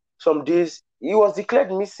after some days he was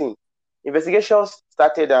declared missing. Investigations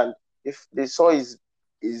started, and they saw his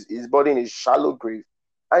body in a shallow grave.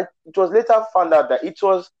 And it was later found out that it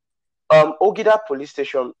was Ogida police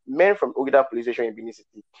station, men from Ogida police station in Benin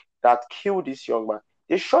City, that killed this young man.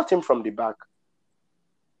 They shot him from the back.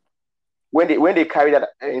 When they carried that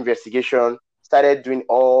investigation, started doing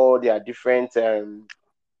all their different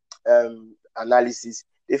analysis,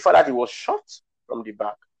 they found that he was shot from the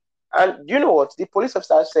back. And you know what? The police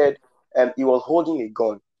officer said he was holding a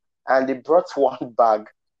gun, and they brought one bag.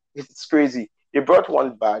 It's crazy. They brought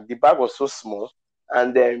one bag. The bag was so small,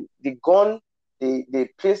 and then the gun they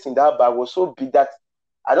placed in that bag was so big that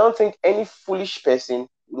I don't think any foolish person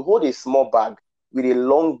would hold a small bag with a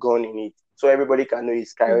long gun in it, so everybody can know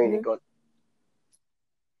he's carrying a gun.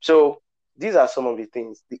 So these are some of the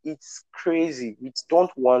things. It's crazy. We don't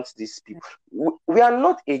want these people. We are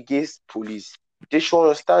not against police. They should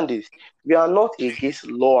understand this. We are not against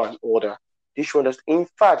law and order. They should understand. In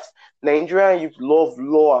fact, Nigerian youth love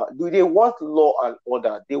law. They want law and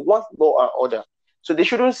order. They want law and order. So they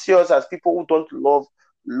shouldn't see us as people who don't love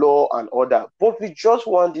law and order. But we just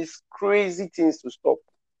want these crazy things to stop.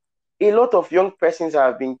 A lot of young persons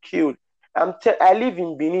have been killed. I live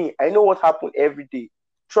in Benin. I know what happened every day.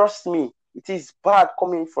 Trust me, it is bad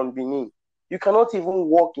coming from Benin. You cannot even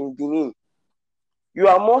walk in Benin. You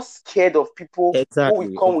are more scared of people who will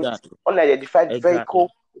Exactly, come with exactly, unidentified exactly. vehicle,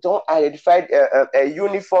 with unidentified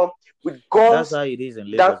uniform, with That's guns, how it is in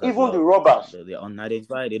than Lagos as even the well. robbers. They're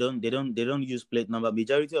unidentified. They don't use plate number.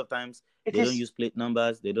 Majority of times It they don't is use plate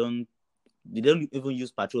numbers. They don't even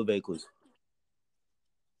use patrol vehicles.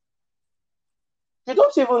 you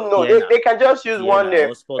don't even know. Sienna, They can just use one Sienna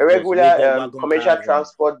or a sports bus. regular We got wagon commercial cars and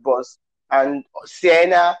transport bus and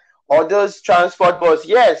Sienna or those transport bus.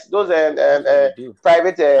 Yes, those that's what they do.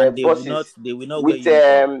 private And buses they will not wear with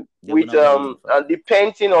uniform. They will not wear uniform. the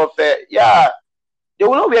painting of yeah. They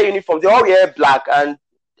will not wear uniform. They all wear black, and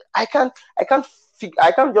I can't I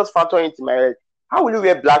can't just factor into my head. How will you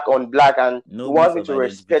wear black on black and No you means want me of to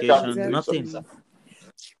respect as a identification, police nothing. officer? Exactly.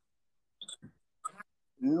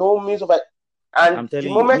 No means of it. And I'm the telling you,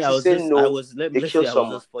 me, moment you say no, they let's kill say I was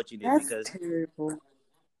someone. just fortunate That's because terrible.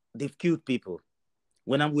 they've killed people.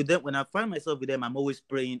 When I'm with them, when I find myself with them, I'm always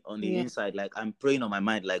praying on the Yeah. inside. Like I'm praying on my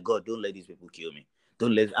mind, like God, don't let these people kill me.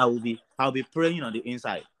 Don't let. I'll be praying on the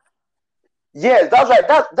inside. Yes, that's right.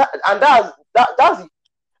 And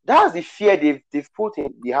that's the fear they've put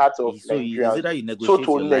in the hearts of So is Nigerians. either you So negotiate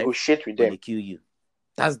to your life negotiate with or them. they kill you.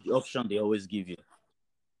 That's the option they always give you.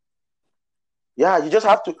 Yeah, you just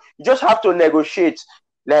have to negotiate.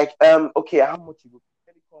 Like, okay, how much you go?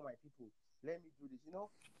 Let me call my people. Let me do this.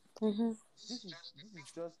 Mm-hmm. This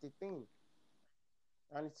is just the thing.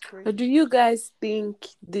 And it's But crazy. do you guys think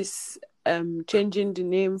this changing the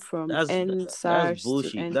name from That's NSARS to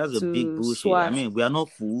bullshit. That's a big bullshit. I SWAT? mean, we are not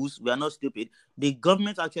fools. We are not stupid. The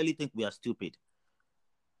government actually think we are stupid.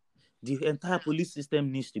 The entire police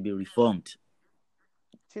system needs to be reformed.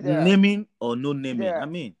 Chidera, Naming or no naming. Chidera, I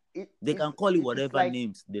mean, it, they it's can call it it's whatever like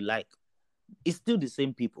names they like. It's still the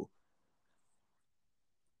same people.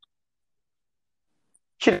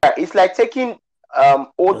 Chidera, it's like taking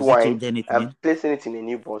old Does it wine change and anything? placing it in a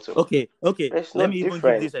new bottle. Okay. There's no Let me even give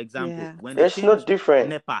different. this example. Yeah. When they There's no changed different.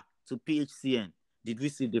 NEPA to PHCN, did we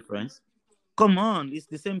see difference? Come on, it's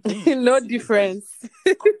the same thing. No difference.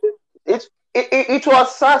 It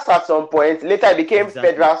was SARS at some point. Later, it became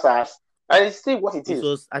Exactly. federal SARS, and it's still what it It is.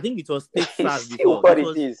 was. I think it was state It's SARS still before. what It it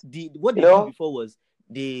was is. the what You they did know. before was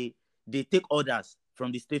they take orders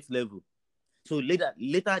from the state level. So later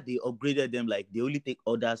they upgraded them, like they only take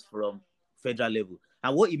orders from federal level.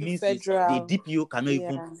 And what it means is the Federal. DPO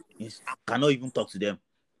Yeah. cannot even talk to them.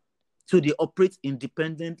 So they operate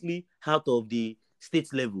independently out of the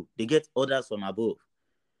state level. They get orders from above.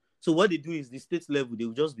 So what they do is the state level, they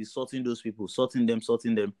will just be sorting those people, sorting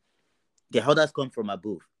them. The orders come from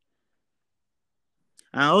above.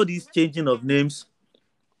 And all these changing of names,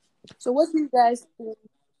 So what do you guys think?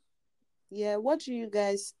 Yeah, what do you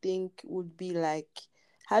guys think would be like?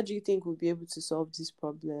 How do you think we'll be able to solve this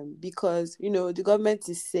problem? Because, the government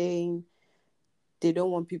is saying they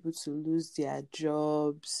don't want people to lose their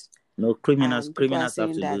jobs, no, and people are criminals have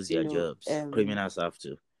saying to that, lose their jobs. Criminals have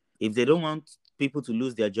to. If they don't want people to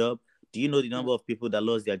lose their job, do you know the number of people that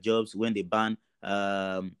lost their jobs when they ban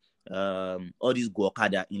all these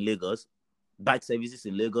Guokada in Lagos, bike services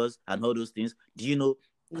in Lagos, and all those things? Do you know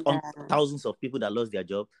yeah. thousands of people that lost their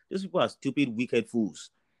job? Those people are stupid, wicked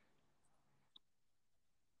fools.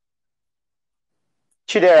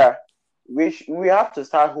 Chidera, we have to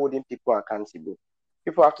start holding people accountable.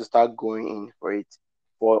 People have to start going in for it,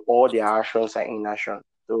 for all their actions and inaction.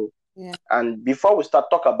 So, Yeah. and before we start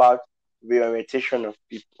talk about reorientation of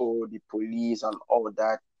people, the police and all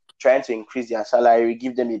that, trying to increase their salary,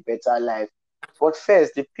 give them a better life. But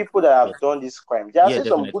first, the people that have done this crime, there are Yeah,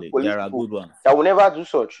 still some good definitely. police There are people good ones. that will never do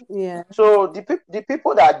such. Yeah. So the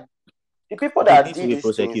people They that need to did be these things,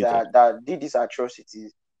 prosecuted. that did these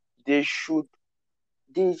atrocities, they should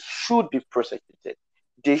they should be prosecuted.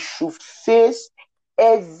 They should face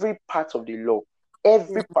every part of the law. Yeah.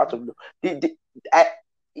 Every part of the law. I,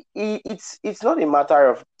 it's not a matter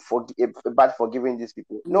of about forgiving these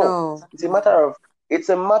people. No, No. it's a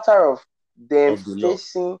matter of them Of the law.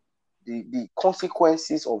 facing the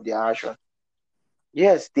consequences of their action.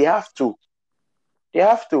 Yes, they have to. They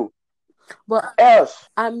have to. But Else,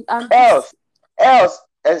 I'm just else,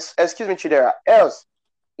 else. Excuse me, Chidera. Else,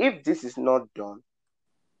 if this is not done,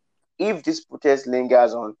 if this protest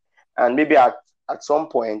lingers on, and maybe at some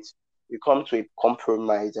point we come to a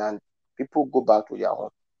compromise and people go back to their home,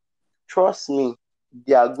 trust me,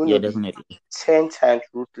 they are going Yeah, to be definitely. 10 times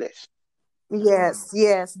ruthless.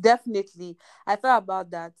 yes, definitely. I thought about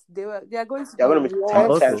that. They are going to They are be going to be And 10 worse.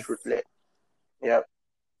 also, times ruthless. Yeah.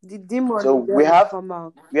 The demon So in them will come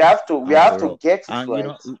out. we and have for to all. get it And right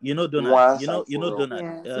Donald, once and for all.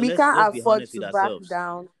 Donald, Yes. We can't let's be afford honest to with back ourselves.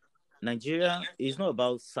 down. Nigeria is not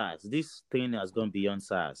about SARS. This thing has gone beyond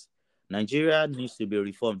SARS. Nigeria needs to be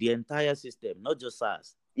reformed. The entire system, not just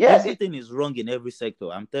SARS. Yes, Everything is wrong in every sector.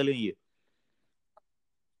 I'm telling you.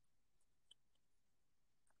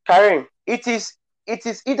 Karim, it is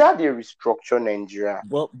either they restructure Nigeria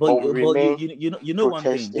But or we remain you know one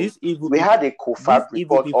thing. protesting. We had a These COFAB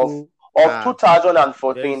evil report of people are very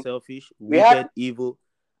 2014. selfish, We had wicked, evil.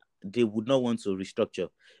 They would not want to restructure.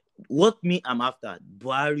 What me I'm after,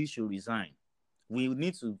 Buhari should resign. We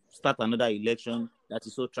need to start another election that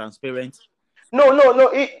is so transparent. no.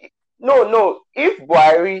 If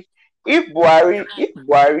Buhari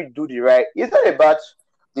do the right, it's not about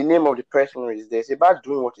the name of the person who is there. It's about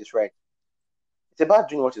doing what is right. It's about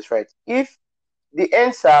doing what is right. If the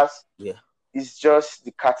NSAS is just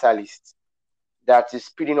the catalyst that is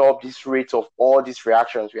speeding up this rate of all these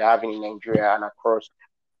reactions we're having in Nigeria and across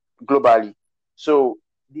globally. So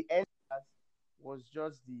the NSAS was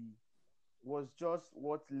just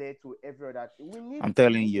what led to every other thing. I'm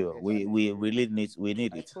telling you, we really need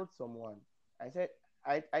it. I told someone, I said,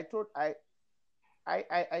 I told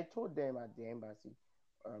them at the embassy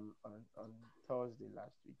on Thursday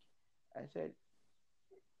last week. I said,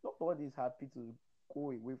 nobody is happy to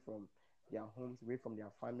go away from their homes, away from their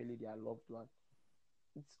family, their loved ones.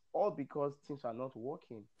 It's all because things are not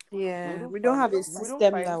working. Yeah, we don't have a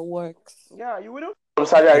system that works. Yeah, you wouldn't from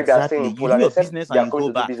Saudi Arabia staying in Poland, you do your except business they are and you going go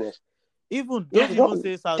to back. do business. Even don't even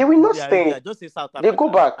say South They will not Arabia, stay. just say South Africa. They go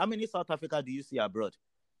back. How many South Africa do you see abroad?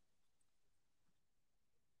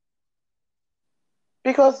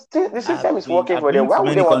 Because the system is working for them. Why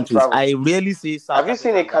would they want to travel? I rarely see South Have you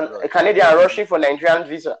seen a Canadian rushing for Nigerian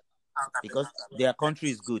visa? Because their country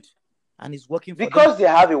is good and it's working for them. Because they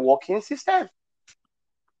have a working system.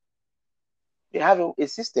 They have a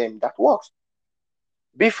system that works.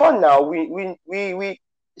 Before now, we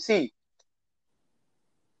see,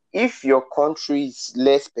 if your country is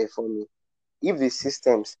less performing, if the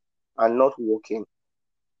systems are not working,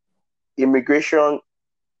 immigration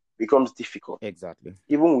becomes difficult. Exactly.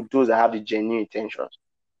 Even with those that have the genuine intentions.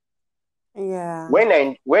 Yeah.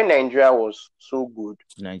 When Nigeria was so good,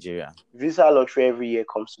 Nigeria visa lottery every year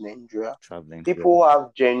comes to Nigeria. Traveling. People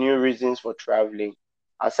have genuine reasons for traveling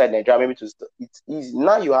outside Nigeria. Maybe it's easy.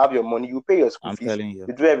 Now you have your money, you pay your school fees, you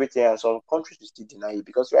do everything, and some countries will still deny you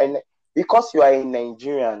because you are a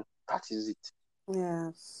Nigerian. That is it.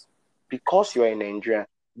 Yes. Because you are a Nigerian.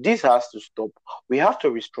 This has to stop. We have to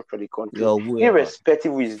restructure the country,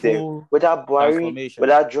 irrespective who is there, whether Buhari,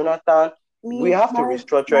 whether Jonathan. We have to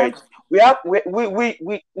restructure it.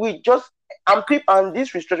 We just and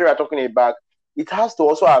this restructure we are talking about, it has to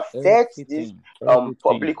also affect these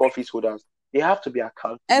public office holders. They have to be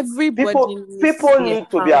accountable. Everybody people need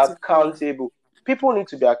to be accountable. People need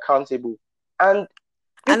to be accountable. And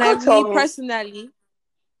personally,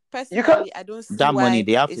 I don't see that why money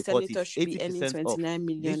they have a to senator cut should be earning 29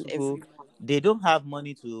 million every month. They don't have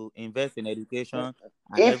money to invest in education.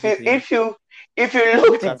 If you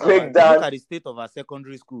look the breakdown, look at the state of our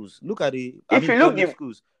secondary schools. Look at the public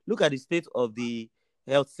schools. Look at the state of the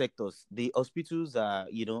health sectors. The hospitals are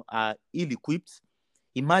ill-equipped.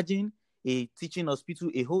 Imagine a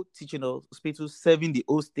whole teaching hospital serving the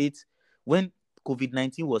whole state when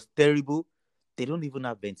COVID-19 was terrible. They don't even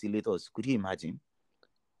have ventilators. Could you imagine?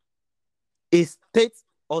 A state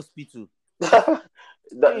hospital.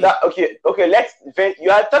 Okay.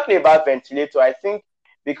 You are talking about ventilator. I think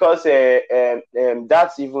because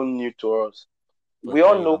that's even new to us. We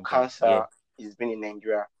all know cancer has been in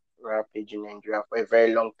Nigeria, rampage in Nigeria for a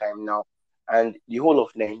very long time now, and the whole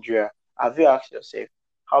of Nigeria. Have you asked yourself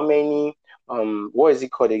how many what is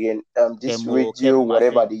it called again? This radio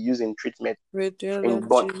whatever they use in treatment.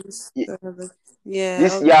 Radiologists.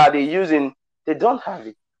 They're using. They don't have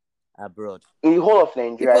it abroad. In the whole of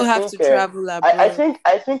Nigeria. People have to travel abroad. I think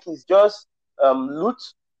it's just Lut,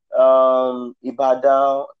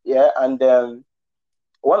 Ibadan, and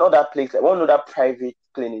one other private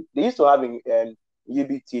clinic. They used to have in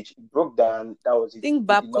UBTH. It broke down. That was it. I think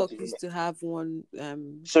Babcock used to have one.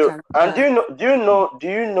 So and do you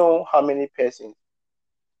know how many persons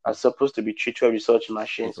are supposed to be treated with such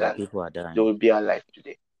machines and people are dying. They will be alive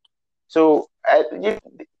today? So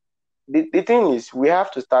the thing is, we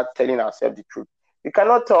have to start telling ourselves the truth. You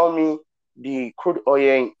cannot tell me the crude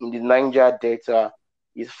oil in the Niger Delta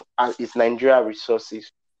is Nigeria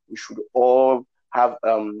resources. We should all have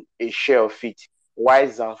a share of it. Why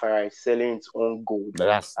Zamfara is selling its own gold?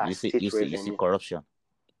 You see corruption.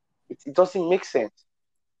 It doesn't make sense.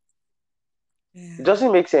 Yeah. It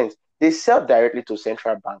doesn't make sense. They sell directly to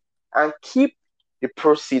central bank and keep the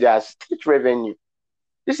proceeds as state revenue.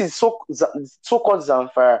 This is so-called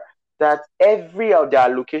Zamfara that every of their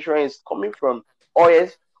allocation is coming from oil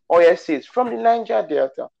seeds from the Niger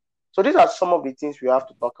Delta. So these are some of the things we have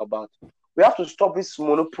to talk about. We have to stop this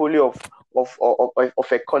monopoly of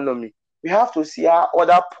economy. We have to see how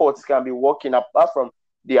other ports can be working apart from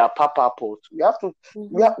the Apapa port. We have to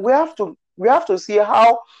we have to see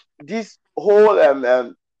how this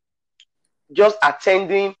whole just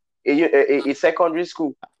attending a secondary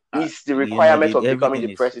school is the requirement of becoming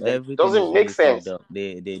the president. everything is Doesn't make really fucked sense. up.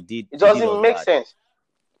 It They did doesn't us make bad. sense.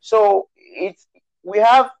 So it's we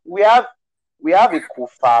have a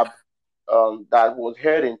COFAB that was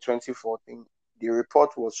held in 2014. The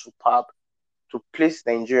report was superb to place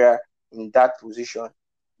Nigeria in that position.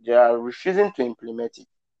 They are refusing to implement it.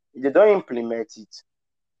 If they don't implement it,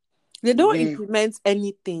 They don't we implement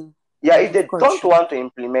anything. if they don't want to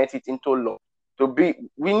implement it into law, we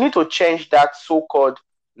need to change that so-called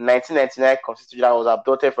 1999 constitution that was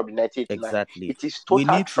adopted from the 1989. Exactly. It is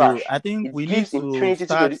total trash. I think It we need gives to impunity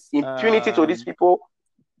start. to these people.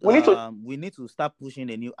 We need to start pushing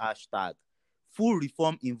a new hashtag. Full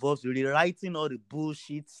reform involves rewriting all the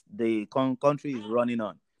bullshit the country is running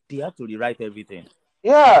on. They have to rewrite everything.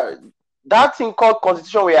 Yeah, that thing called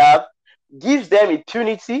constitution we have gives them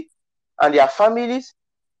impunity and their families.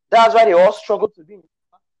 That's why they all struggle to be in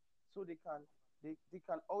power, so they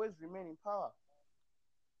can always remain in power.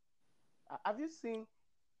 Have you seen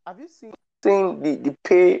the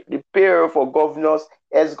pay for governors,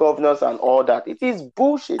 ex-governors, and all that? It is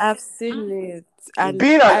bullshit. I've seen it. And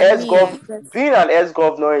being an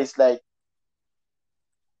ex-governor is like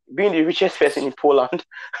being the richest person in Poland.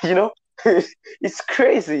 You know, it's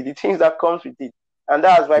crazy the things that comes with it, and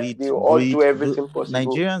that's why they all do everything possible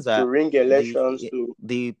Nigerians to ring elections.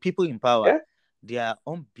 The people in power, they are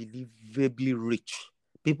unbelievably rich.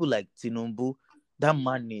 People like Tinubu, that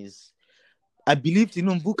man is. I believe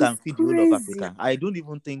Tinubu can feed the whole of Africa. I don't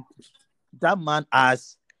even think that man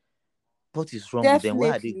has. What is wrong with them? Why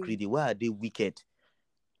are they greedy? Why are they wicked?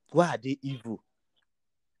 Why are they evil?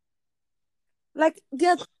 Like,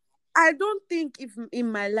 I don't think if in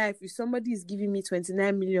my life, if somebody is giving me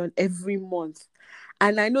 29 million every month,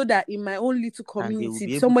 and I know that in my own little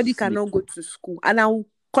community, somebody cannot go to school, and I'll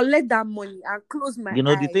collect that money and close my eyes.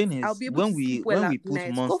 The thing is, I'll be able when we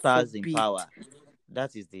put monsters in power,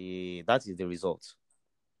 that is the result.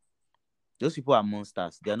 Those people are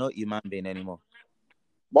monsters. They are not human beings anymore.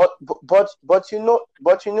 But guys, there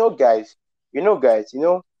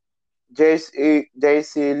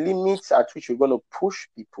is a limit at which you're going to push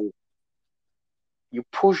people. You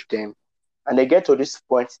push them, and they get to this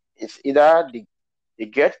point. It's either they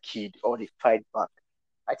get killed or they fight back.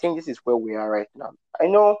 I think this is where we are right now. I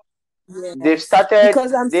know they've started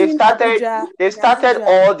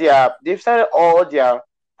all their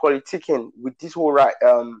politicking with this whole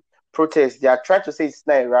protest. They are trying to say it's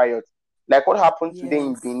not a riot, like what happened today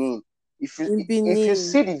in Benin. If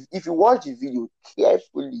you watch the video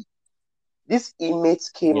carefully, these inmates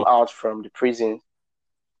came out from the prison,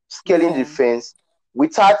 scaling the fence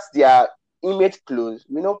without their inmate clothes.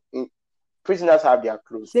 Prisoners have their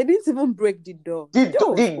clothes. They didn't even break the door.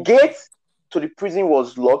 The gate to the prison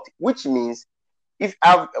was locked, which means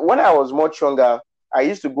when I was much younger, I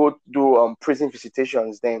used to go do prison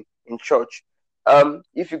visitations then in church.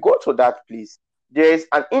 If you go to that place, there is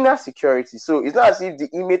an inner security, so it's not as if the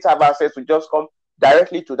inmates have access to just come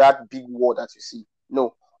directly to that big wall that you see.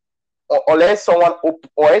 No, unless someone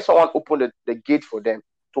open the gate for them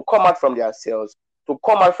to come out from their cells, to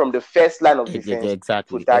come out from the first line of defense.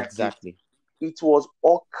 Exactly. Gate. It was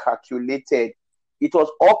all calculated.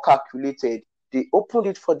 They opened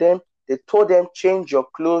it for them. They told them, change your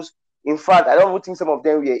clothes. In fact, I don't even think some of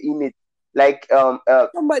them were inmates. Like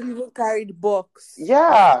somebody even carried box.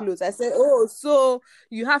 Yeah. Of clothes. I said, oh, so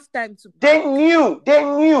you have time to. They knew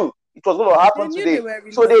it was going to happen today.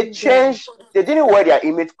 So they changed. They didn't wear their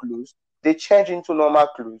inmate clothes. They changed into normal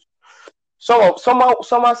clothes.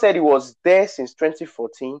 Someone said he was there since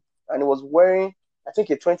 2014 and he was wearing, I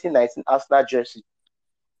think, a 2019 Arsenal jersey.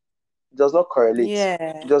 It does not correlate.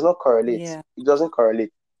 Yeah. It does not correlate. Yeah. It doesn't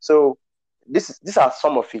correlate. So these are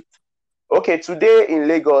some of it. Okay, today in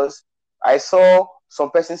Lagos, I saw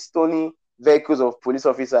some person stoning vehicles of police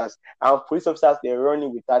officers, and police officers, they're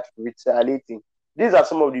running without retaliating. These are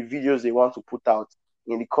some of the videos they want to put out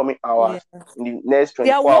in the coming hours, in the next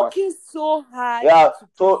 24 hours. They are working so hard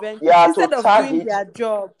instead of doing their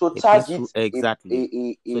job. To target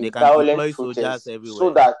exactly. So they can deploy soldiers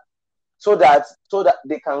everywhere. So that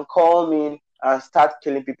they can come in and start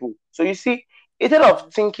killing people. So you see, instead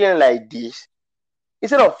of thinking like this,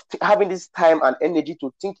 instead of having this time and energy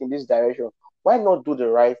to think in this direction, why not do the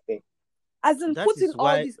right thing? As in putting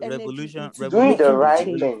all this energy into doing the right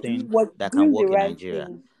thing that can work in Nigeria.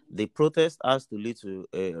 The protest has to lead to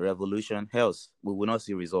a revolution, else we will not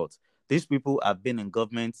see results. These people have been in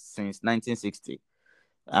government since 1960.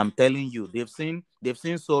 I'm telling you, they've seen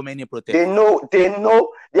so many They protests.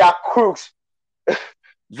 know they are crooks.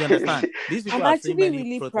 You understand? These people I'm have seen actually many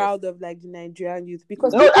really protests. proud of like the Nigerian youth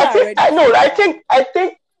because No, people are ready I to know. die. I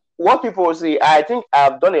think what people will say. I think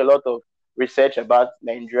I've done a lot of research about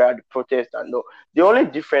Nigeria, the protest, and no. The only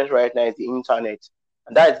difference right now is the internet,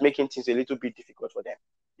 and that is making things a little bit difficult for them.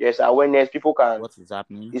 There's awareness. People can. What is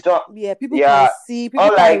happening? It's not. Yeah, people can Yeah. see,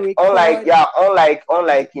 people can record.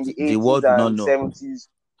 Unlike in the The 80s world do not and know. 70s,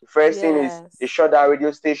 the first thing is they Yes. shut down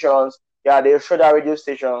radio stations. Yeah, they shut down radio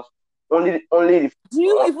stations. Only the Do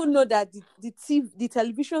you even know that the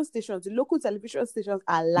television stations, the local television stations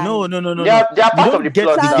are No, lying? no, no, no, no. they are You part of the don't get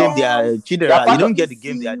plot the game now. they are Channels, They are Chidera. You part of don't get the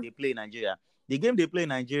game BBC. they play in Nigeria. The game they play in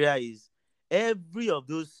Nigeria is every of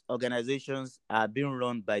those organizations are being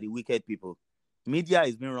run by the wicked people. Media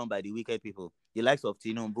is being run by the wicked people, the likes of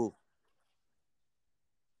Tinubu.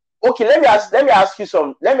 Okay, let me ask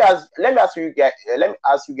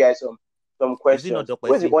you guys some Is it not questions.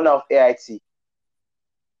 Who is the Dokwesi? owner of AIT?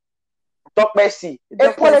 Dr. Messi, a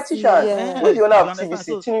Dr. C, politician. Who is yeah. the owner You of understand? TBC?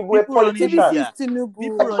 So Tinubu, a people running politician. TBC is media,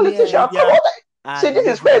 people A Tinubu, running the politician. yeah. Come media on. are See, the this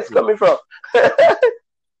is evil where it's people coming from.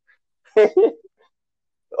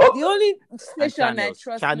 The only and station I channels.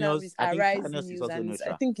 trust now Channels, is I think Arise channels is News, also and I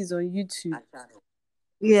neutral. think it's on YouTube.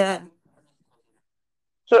 Yeah.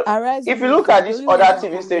 So Arise if you News, look they are at the these only other ones I TV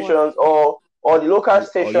can watch. stations or the local Oyo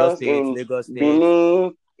stations State, in Lagos State,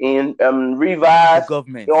 Benin, in the Rivers,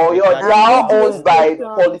 government, they exactly. And are Our all radio owned government is by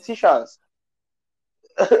government. stations. politicians.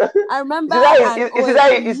 I remember It's either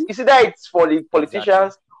an OAP. it's for the Exactly.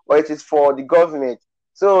 politicians or it is for the government.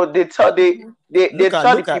 So Mhm. they Look at tell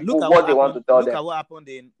the look at look people at what what they want happened. to tell Look them. at what happened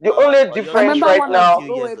in The only Oyo I difference State remember right one of a now, the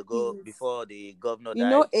few years ago OAPs, before the governor you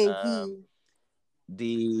know, died. AV.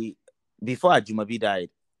 The Before Ajumabi died,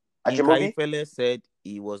 Yinka Ajimobi, Ifele said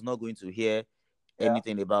he was not going to hear yeah,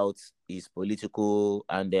 anything about his political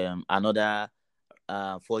and another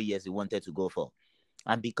 4 years he wanted to go for.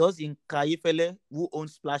 And because Yinka Ifele, who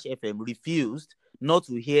owns Splash FM, refused not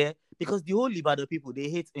to hear, because the whole Ibadan people, they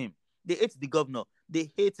hate him. They hate the governor.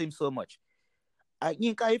 They hate him so much.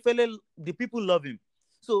 Yinka Ifele, the people love him.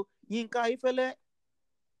 So Yinka Ifele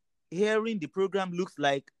hearing the program looks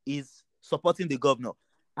like he's supporting the governor.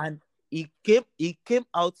 And he came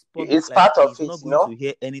out public it's like part of he's it, not you going know. to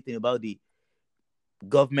hear anything about the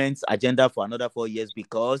government's agenda for another 4 years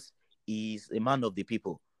because he's a man of the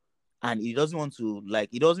people. And he doesn't want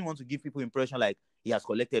to give people impression like he has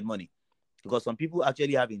collected money. Because some people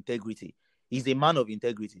actually have integrity. He's a man of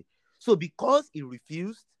integrity. So because he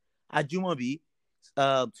refused Ajimobi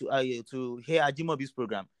to hear Ajimobi's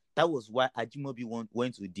program, that was why Ajimobi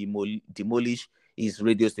went to demolish his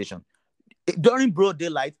radio station. During broad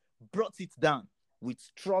daylight, brought it down with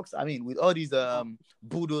trucks. I mean, with all these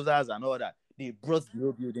bulldozers and all that. They brought the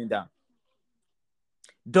whole building down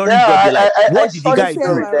Yeah, during broad daylight. I What did the saw They the guy say story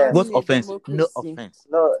do? we're then. What running a offense? No democracy. offense.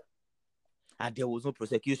 No, And there was no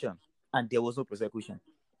prosecution. And there was no prosecution.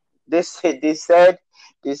 they said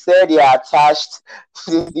they are attached.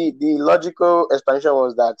 The logical explanation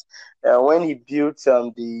was that when he built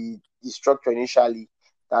the structure initially,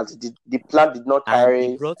 that the plant did not And he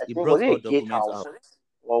carry. brought I he think was brought it all a documents gatehouse out.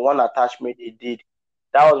 or one attachment they did.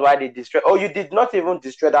 That was why they destroyed. Oh, you did not even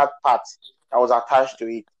destroy that part that was attached to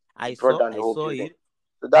it. You brought down the I whole saw building. it.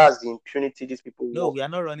 So that's the impunity these people No, want. we are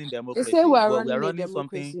not running They say democracy, we're but we are running a running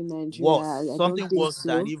something democracy in Nigeria. worse. I don't Something think worse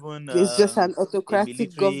than so. even It's just an a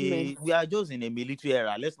autocratic government. military. We are just in a military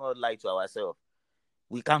era. Let's not lie to ourselves.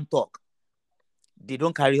 We can't talk. They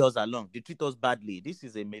don't carry us along. They treat us badly. This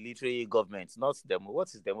is a military government, not demo. What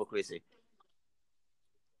is democracy?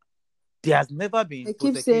 There has never been They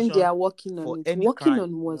keep saying they prosecution are working on for it. any Working crime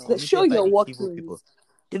on what? Let's show committed by your the evil people. workings.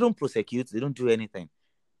 They don't prosecute. They don't do anything.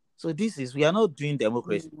 So we are not doing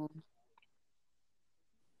democracy.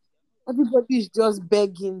 Everybody is just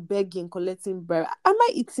begging, collecting bribe. Am I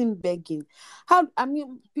eating begging? I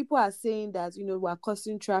mean, people are saying that we're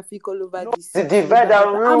causing traffic all over No, the the city, all divide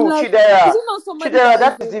over and I'm rule, like, is Chidera. it not somebody Chidera,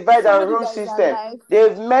 that is divide and somebody rule that is system. alive?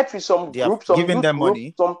 They've met with some They have groups, some given youth them groups,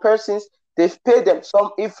 money. some persons. They've paid them.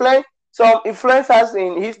 Some influencers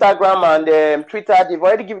in Instagram and Twitter. They've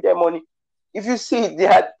already given them money. If you see,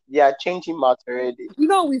 they are changing mouth already.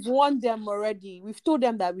 We've warned them already. We've told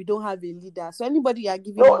them that we don't have a leader. So anybody you are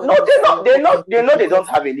giving No, money they're not. for, They're not. okay, They know they don't because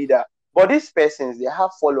have a leader. But these persons, they have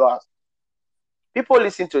followers. People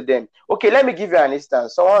listen to them. Okay, let me give you an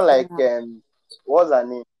instance. Someone like what's her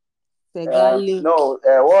name? Sega Link. No,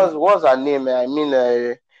 what's her name? I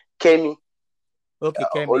mean, Kemi. Okay,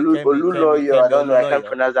 Kemi, Oluloyo, I don't know, I can't Oluloyo.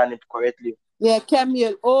 pronounce that name correctly. Yeah,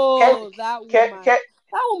 Kemi. Oh, that woman.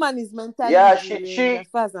 That woman is mentally deranged, as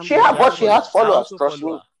far as I'm she has concerned. followers, trust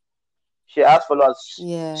me. Her. She has followers.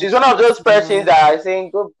 Yeah. She's one of those persons that are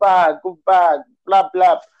saying, go back, blah,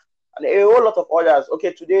 blah. And a whole lot of others.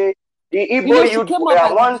 Okay, today, the Igbo youth,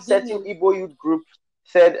 one certain Igbo youth group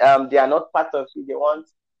said they are not part of it. They want,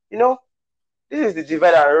 this is the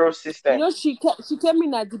divide and rule system. She came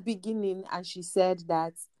in at the beginning and she said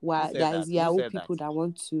that there is Yahoo people that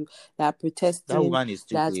want to, that are protesting. That woman is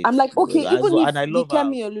stupid. I'm like, okay, even if the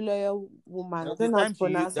Kemi Oluloyo woman, I don't know how to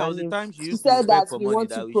pronounce her name. She said that we want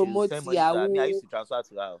to promote Yahoo. I used to transfer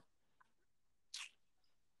to her.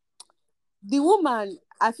 The woman,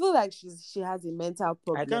 I feel like she has a mental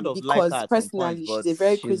problem. I kind of because like her personally, she's a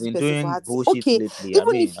very crazy person for her to. Okay, lately.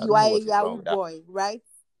 Even if you are a Yahoo boy, right?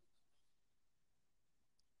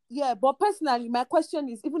 Yeah, but personally, my question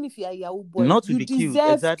is, even if you are a Yahoo boy, not to you be killed.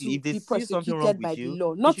 Exactly. If they be see something wrong by with you, the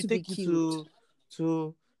law, not to be killed.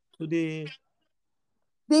 They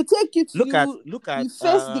take you to look at you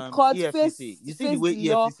face the court, EFCC. You see the way the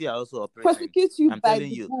EFCC are also operating. Prosecute you I'm by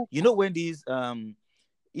telling you. book. You know when these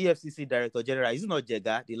EFCC Director General, is it not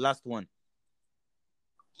Jega, the last one?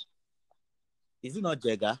 Is it not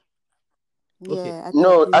Jega? Yeah. Okay.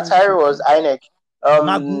 No, Atari was INEC.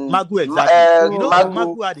 Magu, exactly.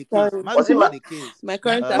 Magu had a case. Magu had a case. My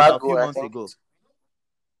current a few months ago.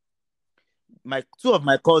 Two of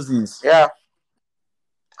my cousins. Yeah.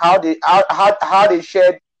 How they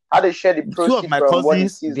shared the proceeds. Two of my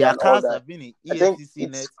cousins, their cars have been in EFCC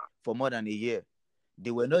net for more than a year.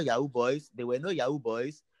 They were no Yahoo boys. They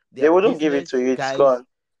wouldn't give it to you. It's gone.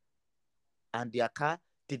 And their car,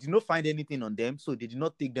 they did not find anything on them, so they did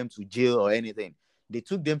not take them to jail or anything. They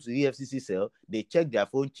took them to the EFCC cell. They checked their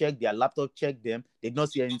phone, checked their laptop, checked them. They did not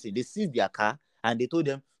see anything. They seized their car and they told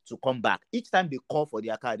them to come back. Each time they call for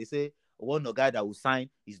their car, they say, one guy that will sign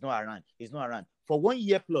is not around. He's not around. For 1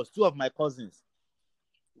 year plus, two of my cousins.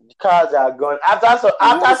 The cars are gone.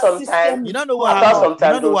 After some time, you don't know what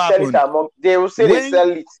happened. They will say they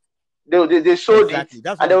sell it. They sold it.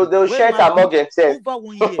 And they will share it among themselves. Over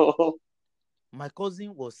 1 year, my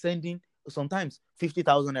cousin was sending sometimes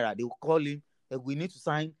 50,000 naira. They will call him. We need to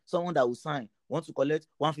sign someone that will sign. Want to collect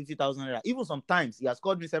 150,000 naira. Even sometimes he has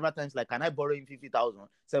called me several times. Like, can I borrow him 50,000,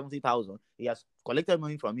 70,000? He has collected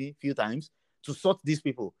money from me a few times to sort these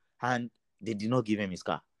people, and they did not give him his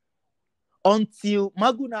car until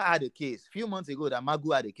Maguna had a case. Few months ago, that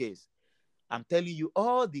Magu had a case. I'm telling you,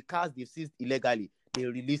 all the cars they've seized illegally, they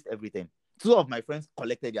released everything. Two of my friends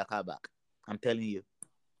collected their car back. I'm telling you,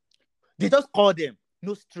 they just called them.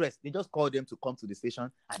 No stress. They just called them to come to the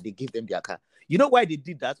station and they gave them their car. You know why they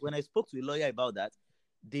did that? When I spoke to a lawyer about that,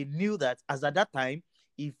 they knew that as at that time,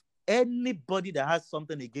 if anybody that has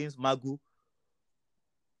something against Magu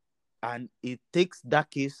and it takes that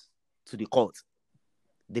case to the court,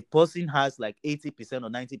 the person has like 80% or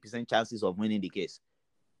 90% chances of winning the case.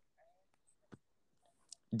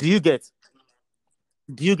 Do you get?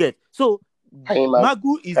 So,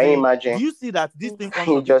 Magu is... Can you imagine? Do you see that this thing comes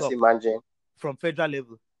from the top? Imagine. From federal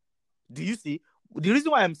level? Do you see? The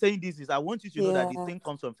reason why I'm saying this is I want you to know that this thing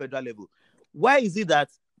comes from federal level. Why is it that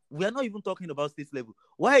we are not even talking about state level?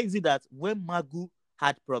 Why is it that when Magu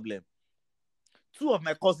had problem, two of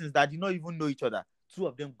my cousins that did not even know each other, two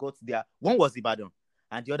of them got their... One was Ibadan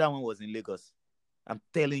and the other one was in Lagos. I'm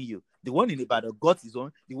telling you, the one in Ibadan got his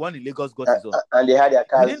own, the one in Lagos got his own. And they had their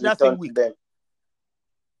cars within that same week.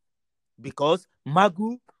 Because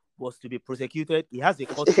Magu was to be prosecuted. He has a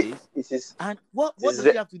court case. And what does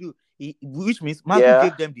he have to do? Which means Magu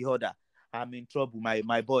gave them the order. I'm in trouble,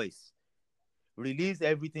 my boys. Release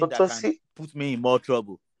everything that can put me in more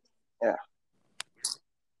trouble. Yeah.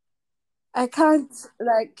 I can't,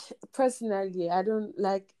 personally, I don't,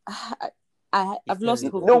 I've lost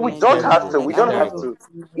hope. No, we don't have to. We don't have to.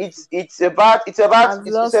 It's about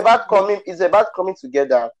coming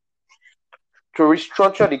together to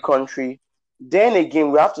restructure the country. Then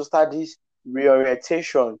again, we have to start this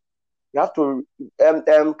reorientation. You have to...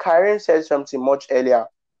 Karen said something much earlier.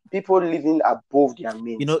 People living above their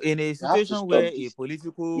means. In a situation where a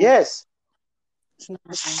political... Yes.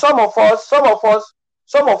 Some of us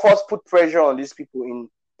put pressure on these people in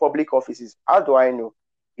public offices. How do I know?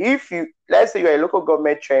 If let's say you're a local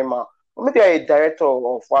government chairman, or maybe you're a director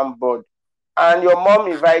of one board, and your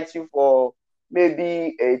mom invites you for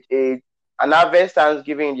maybe an harvest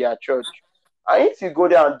Thanksgiving in their church, and if you go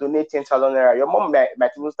there and donate 10,000 naira, your mom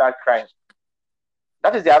might even start crying.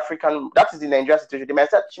 That is the Nigerian situation. She might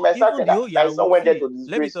start saying that someone there to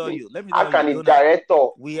disgrace me. How can a director?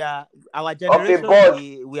 Our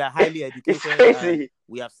generation, we are highly educated. It's crazy.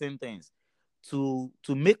 We have seen things. to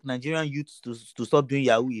make Nigerian youths to stop doing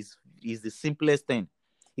Yahoo is the simplest thing.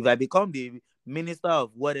 If I become the minister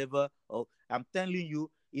of whatever, or I'm telling you,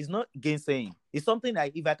 it's not gainsaying. It's something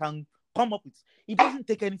like if I can come up with, it doesn't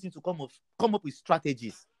take anything to come up with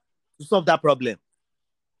strategies to solve that problem.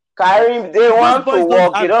 Karim, they These want to boys don't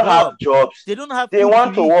work. They have don't have jobs. jobs. They don't have They food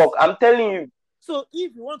want to eat. work. I'm telling you, So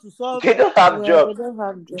if you want to solve, they don't have Yeah, jobs. they don't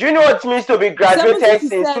have jobs. Do you know what it means to be graduated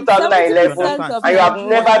since 70% 2011 of and you have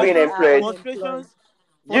never been Nigerians are employed? unemployed.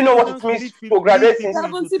 Do you know what it frustrations means to lead graduate people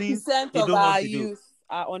since? into things 70% they of don't want our to do. youth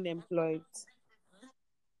are unemployed.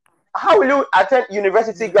 How will you attend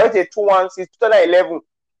university, Yeah. graduate a 2-1 since 2011?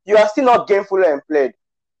 You are still not gainfully employed.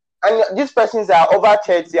 And these persons are over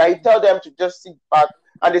 30, and you tell them to just sit back,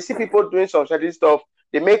 and they see people doing some certain stuff,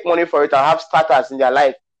 they make money for it and have starters in their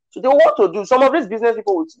life. So they want to do. Some of these business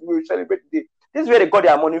people will celebrate today. This is where they got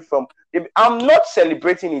their money from. I'm not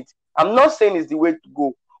celebrating it. I'm not saying it's the way to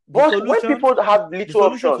go. But when people have little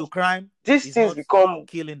options, to crime these is things not become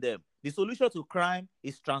killing them. The solution to crime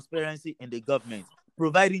is transparency in the government,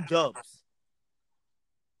 providing jobs.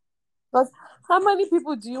 But how many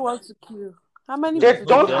people do you want to kill? How many they people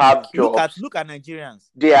do you don't want have to kill? jobs. Look at Nigerians.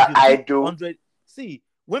 They If are you pick idle. 100, see,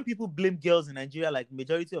 when people blame girls in Nigeria, like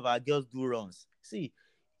majority of our girls do runs. See,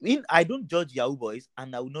 I don't judge Yahoo boys,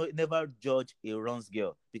 and I will never judge a runs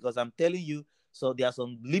girl, because I'm telling you, so there are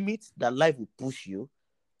some limits that life will push you,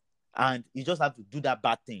 and you just have to do that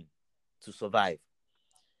bad thing to survive.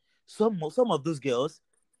 Some of those girls,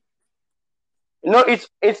 No, it's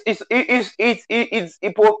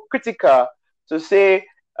hypocritical to say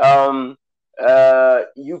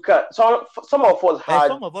you can. Some of us had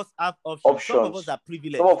some of us have options. Some of us are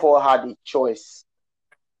privileged. Some of us had a choice.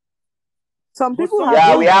 Some But people some have Yeah,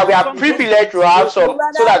 don't. we are Some don't. privileged to have some,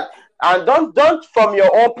 so that, and don't from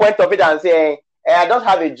your own point of it and say, I don't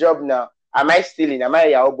have a job now. Am I stealing? Am I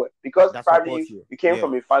a Yahoo boy? Because That probably support you came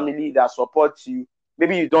from a family that supports you.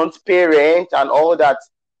 Maybe you don't pay rent and all that.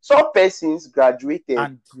 Some persons graduated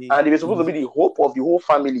and they were supposed to be the hope of the whole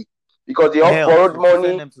family because they all borrowed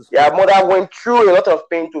money. Their mother went through a lot of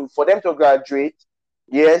pain for them to graduate.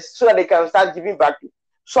 Yes, so that they can start giving back.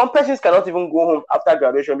 Some persons cannot even go home after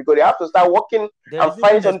graduation because they have to start working and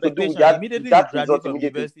finding something to do with that result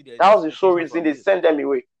immediately. That was the sole reason they sent them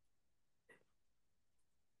away.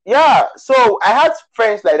 Yeah, so I had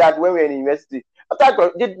friends like that when we were in university.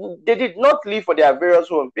 After they did not leave for their various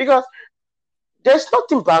homes because there's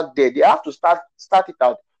nothing back there. They have to start it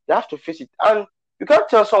out. They have to face it. And you can't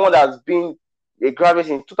tell someone that's been a graduate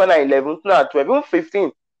in 2011, 2012, even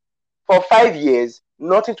 15 for 5 years,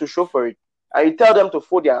 nothing to show for it. And you tell them to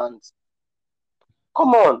fold their hands.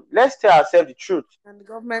 Come on, let's tell ourselves the truth. And the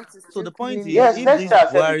government is so the point is, yes, if let's this tell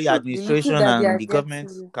ourselves the Buhari truth. administration and the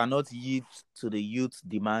government cannot yield to the youth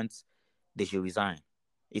demands, they should resign.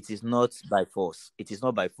 It is not by force. It is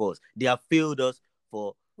not by force. They have failed us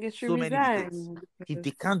for so many decades. If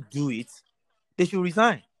they can't do it, they should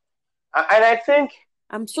resign. And I think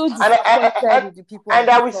I'm so disappointed with the people. And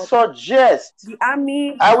I will suggest the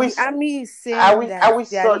army. The army is saying that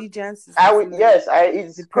their allegiance is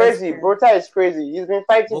it's crazy. Bruta is crazy. He's been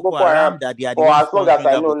fighting Boko Haram for as long as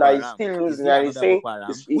I know. Now he's still losing, and he's saying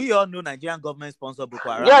we all know Nigerian government sponsor Boko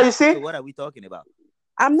Haram. Yeah, you see. So what are we talking about?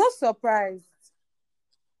 I'm not surprised.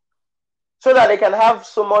 So that they can have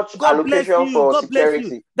so much allocation for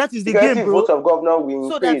security. That is the game, bro. Vote of governor will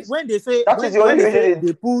so increase. That when they say that is the only way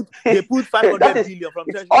they put 500 billion from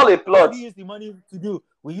treasury. All a plot. What do you use the money to do?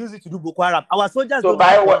 We use it to do Boko Haram. Our soldiers don't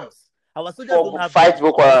have guns. Our soldiers don't have fight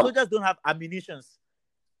Boko Haram. Our soldiers don't have ammunition.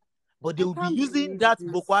 But they will be using that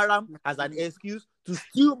Boko Haram as an excuse to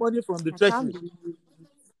steal money from the treasury.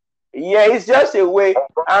 Yeah, it's just a way.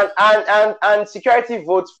 And security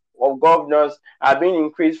votes of governors are being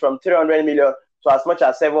increased from 300 million to as much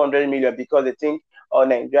as 700 million because they think,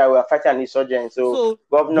 Nigeria, we are fighting an insurgent. So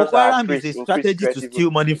governors Boko Haram are is a strategy to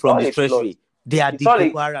steal money from the treasury. They are the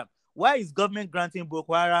Boko Haram. Why is government granting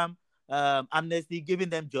Boko Haram amnesty, giving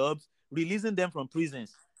them jobs, releasing them from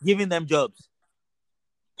prisons, giving them jobs?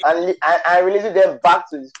 And releasing them back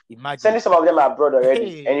to sending some of them abroad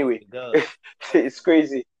already. Anyway, it's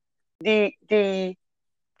crazy. The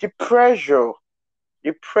pressure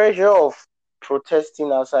of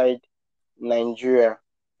protesting outside Nigeria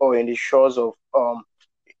or in the shores of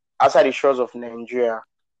outside the shores of Nigeria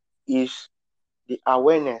is the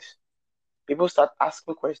awareness. People start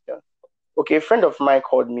asking questions. Okay, a friend of mine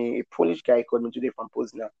called me, a Polish guy called me today from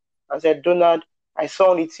Poznan and said, Donald, I saw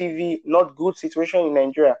on the TV not good situation in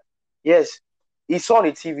Nigeria. Yes, he saw on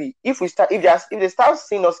the TV. If they start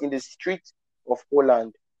seeing us in the streets of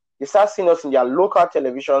Poland, they start seeing us in their local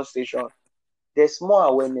television station, there's more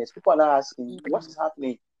awareness. People are now asking, what is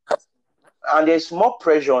happening? and there's more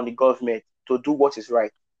pressure on the government to do what is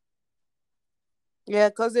right. Yeah,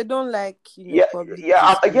 because they don't like, Yeah, public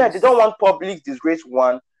yeah. They don't disgrace. want public disgrace.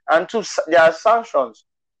 One and two, there are sanctions.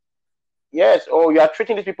 Yes, you are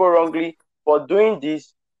treating these people wrongly for doing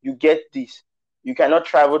this. You get this. You cannot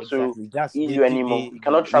travel to Exactly. That's EU anymore. You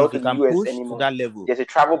cannot travel if to they the can US push to anymore. that level. There's a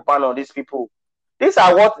travel ban on these people. These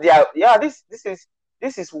are what they are. Yeah, this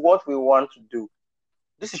is what we want to do.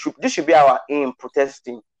 This should be our aim.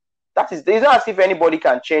 Protesting. That is. It's not as if anybody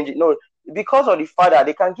can change it. No, because of the fact that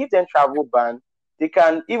they can give them travel ban. They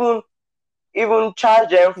can even charge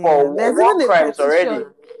them Yeah, for there's war even a crimes already.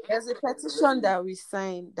 petition. There's a petition that we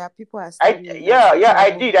signed that people are I signing that yeah should yeah I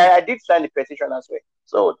travel. did I did sign the petition as well.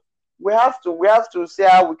 So we have to see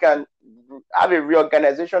how we can have a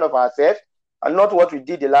reorganization of ourselves and not what we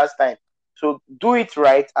did the last time. So do it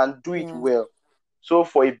right and do it Yeah. well. So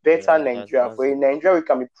for a better Yeah, Nigeria, that's for a it. Nigeria we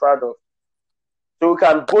can be proud of. So we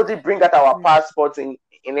can boldly bring out our passports in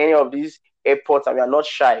any of these airports and we are not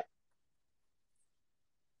shy.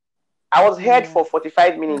 I was held for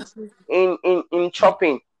 45 minutes in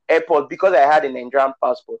Chopping airport because I had a Nigerian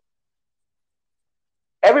passport.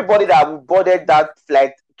 Everybody that boarded that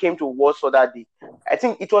flight came to Warsaw that day. I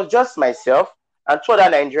think it was just myself and two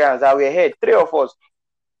other Nigerians that were here, three of us.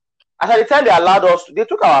 At the time they allowed us, they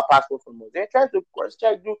took our passport from us. They're trying to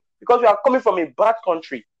cross-check because we are coming from a bad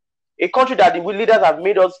country, a country that the leaders have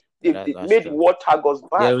made us, they That's made true. war targets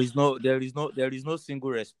bad. There is no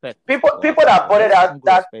single respect People for our that passport. boarded No single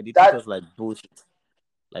respect. They treat that us like bullshit,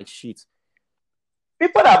 like shit.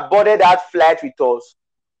 people that boarded that flight with us,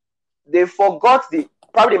 they forgot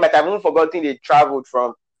probably might have even forgotten they traveled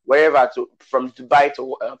from wherever from Dubai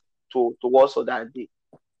to Warsaw that day.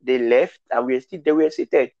 They left and they were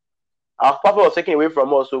seated. Our passport was taken away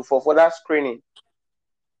from us so for further screening.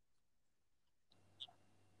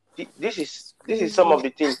 This is some of the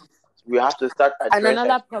things we have to start And addressing.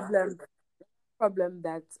 another problem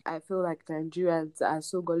that I feel like Nigerians are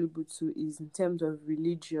so gullible to is in terms of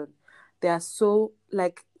religion. They are so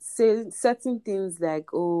say certain things like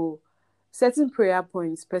certain prayer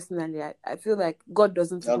points. Personally, I feel like God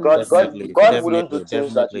doesn't even listen Definitely, God wouldn't do definitely,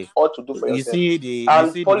 things that you definitely. ought to do for You yourself. see the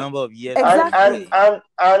And number of years exactly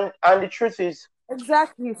and the truth is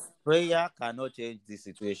exactly. prayer cannot change the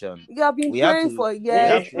situation. You have been We have praying to for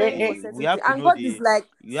years, praying for we certain have things, to and know God is like,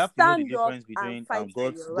 you have to know the stand up difference and between fight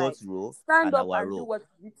for your right. God's role Stand and up our and do role. what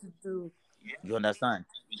you need to do. You understand?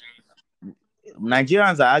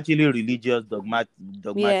 Nigerians are actually religious, Yeah,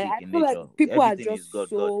 dogmatic I in feel like nature. people are Everything is just God,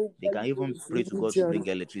 God. so They can gullible even with pray to God to religion. bring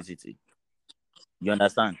electricity. You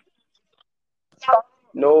understand?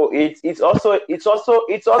 no, it's also As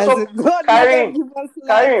a God, let them Karim, give us life.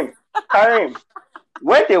 Karim, Karim.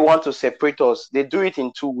 When they want to separate us, they do it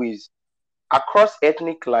in two ways: across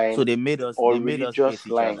ethnic line So they made us or hate religious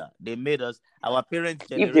each line. other. They made us our parents'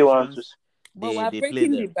 If they want to, generations, But we're they play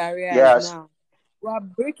breaking the them. barriers yes, now. We're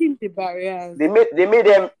breaking the barriers. they made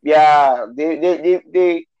them. Yeah,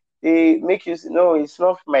 they make you no. It's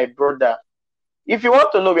not my brother. If you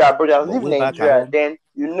want to know we are brothers, But live in way back at Nigeria, home, then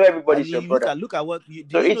you know I everybody's your mean, brother. look at what do So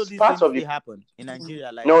you know it's these part things of the. still happen in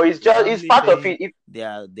Nigeria? Like No, a it's family part of saying it.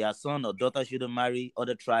 If their son or daughter shouldn't marry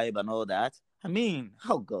other tribe and all that. I mean,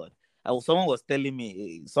 oh God. Someone was telling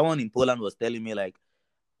me, someone in Poland was telling me like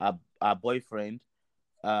our boyfriend,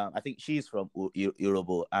 I think she's from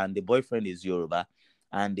Yoruba and the boyfriend is Yoruba,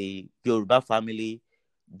 and the Yoruba family,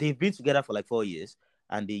 they've been together for like 4 years,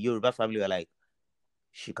 and the Yoruba family were like,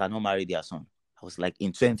 she cannot marry their son. I was like,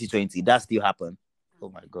 in 2020, that still happened. Oh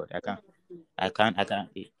my God, I can't.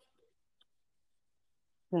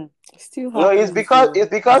 Still no, happens. it's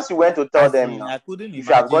because you went to tell As them in, now. I couldn't If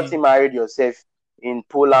you have imagine. gotten married yourself in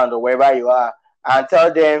Poland or wherever you are, and You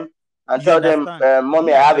tell them, understand?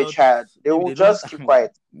 mommy, Who I have a felt child, they maybe will they don't? just keep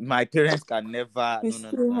quiet. My parents can never. It No,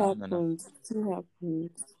 no, no, still no, no, no, no. happens. It still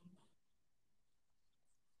happens.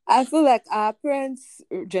 I feel like our parents'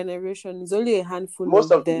 generation is only a handful of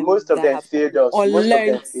them Most of that them have failed us. Most of them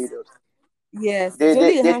unlearned. failed us. Yes, it's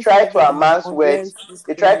only a They handful try of to them that have amass unlearned words. these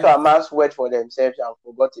They try to things. amass words for themselves and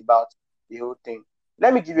forgot about the whole thing.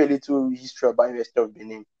 Let me give you a little history about University of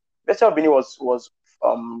Benin. University of Benin was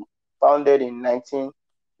founded in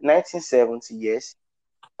 1970, yes,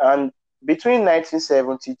 and between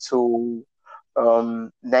 1970 to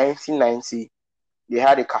 1990, they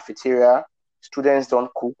had a cafeteria. Students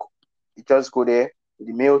don't cook; they just go there with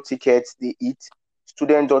the meal tickets. They eat.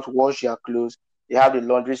 Students don't wash their clothes. They have the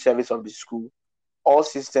laundry service of the school. All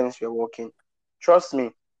systems were working. Trust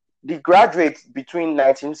me, the graduates between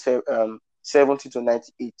 1970 to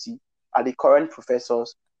 1980 are the current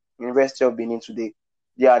professors in University of Benin today.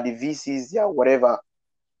 They are the VCs, they are whatever.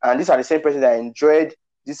 And these are the same persons that enjoyed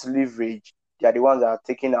this leverage they are the ones that are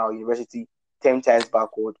taking our university 10 times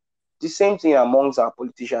backward. The same thing amongst our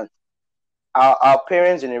politicians. Our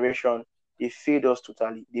parents' generation, they failed us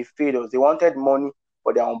totally. They failed us. They wanted money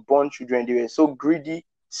for their unborn children. They were so greedy,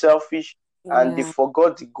 selfish, and they Yeah.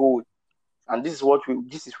 forgot the goal. And this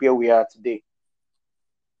is where we are today.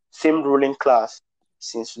 Same ruling class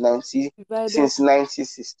since Divided.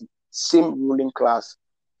 1960. Same ruling class.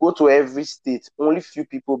 Go to every state. Only few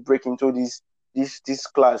people break into this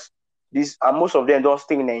class. And most of them don't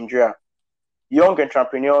stay in Nigeria. Young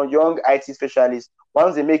entrepreneur, young IT specialists,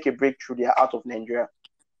 once they make a breakthrough, they are out of Nigeria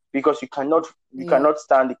because you cannot Yeah.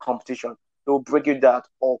 stand the competition. They'll break you down at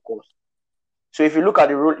all costs. So if you look at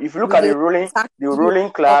the With the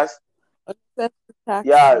ruling class,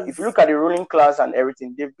 yeah, if you taxes. look at the ruling class and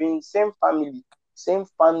everything, they've been same family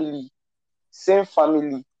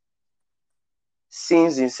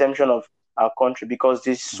since the inception of our country because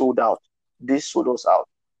they sold out. They sold us out.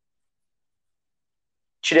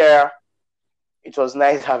 Chidera, it was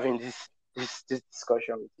nice having this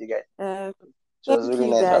discussion with you guys. It was Thank really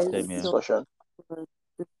you nice guys having this Yeah. discussion. for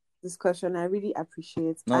this discussion. I really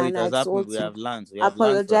appreciate, No, and it I has just happened. want We to have learned. We have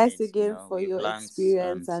learned from apologize it. You again know, for we've your learned,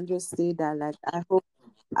 experience and and just say that, like, I hope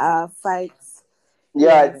our fights.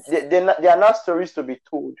 Yeah, Yes. there are not stories to be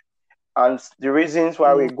told, and the reasons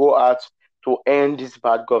why we Yeah. go out to end this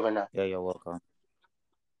bad governance. yeah, you're welcome.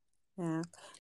 Yeah.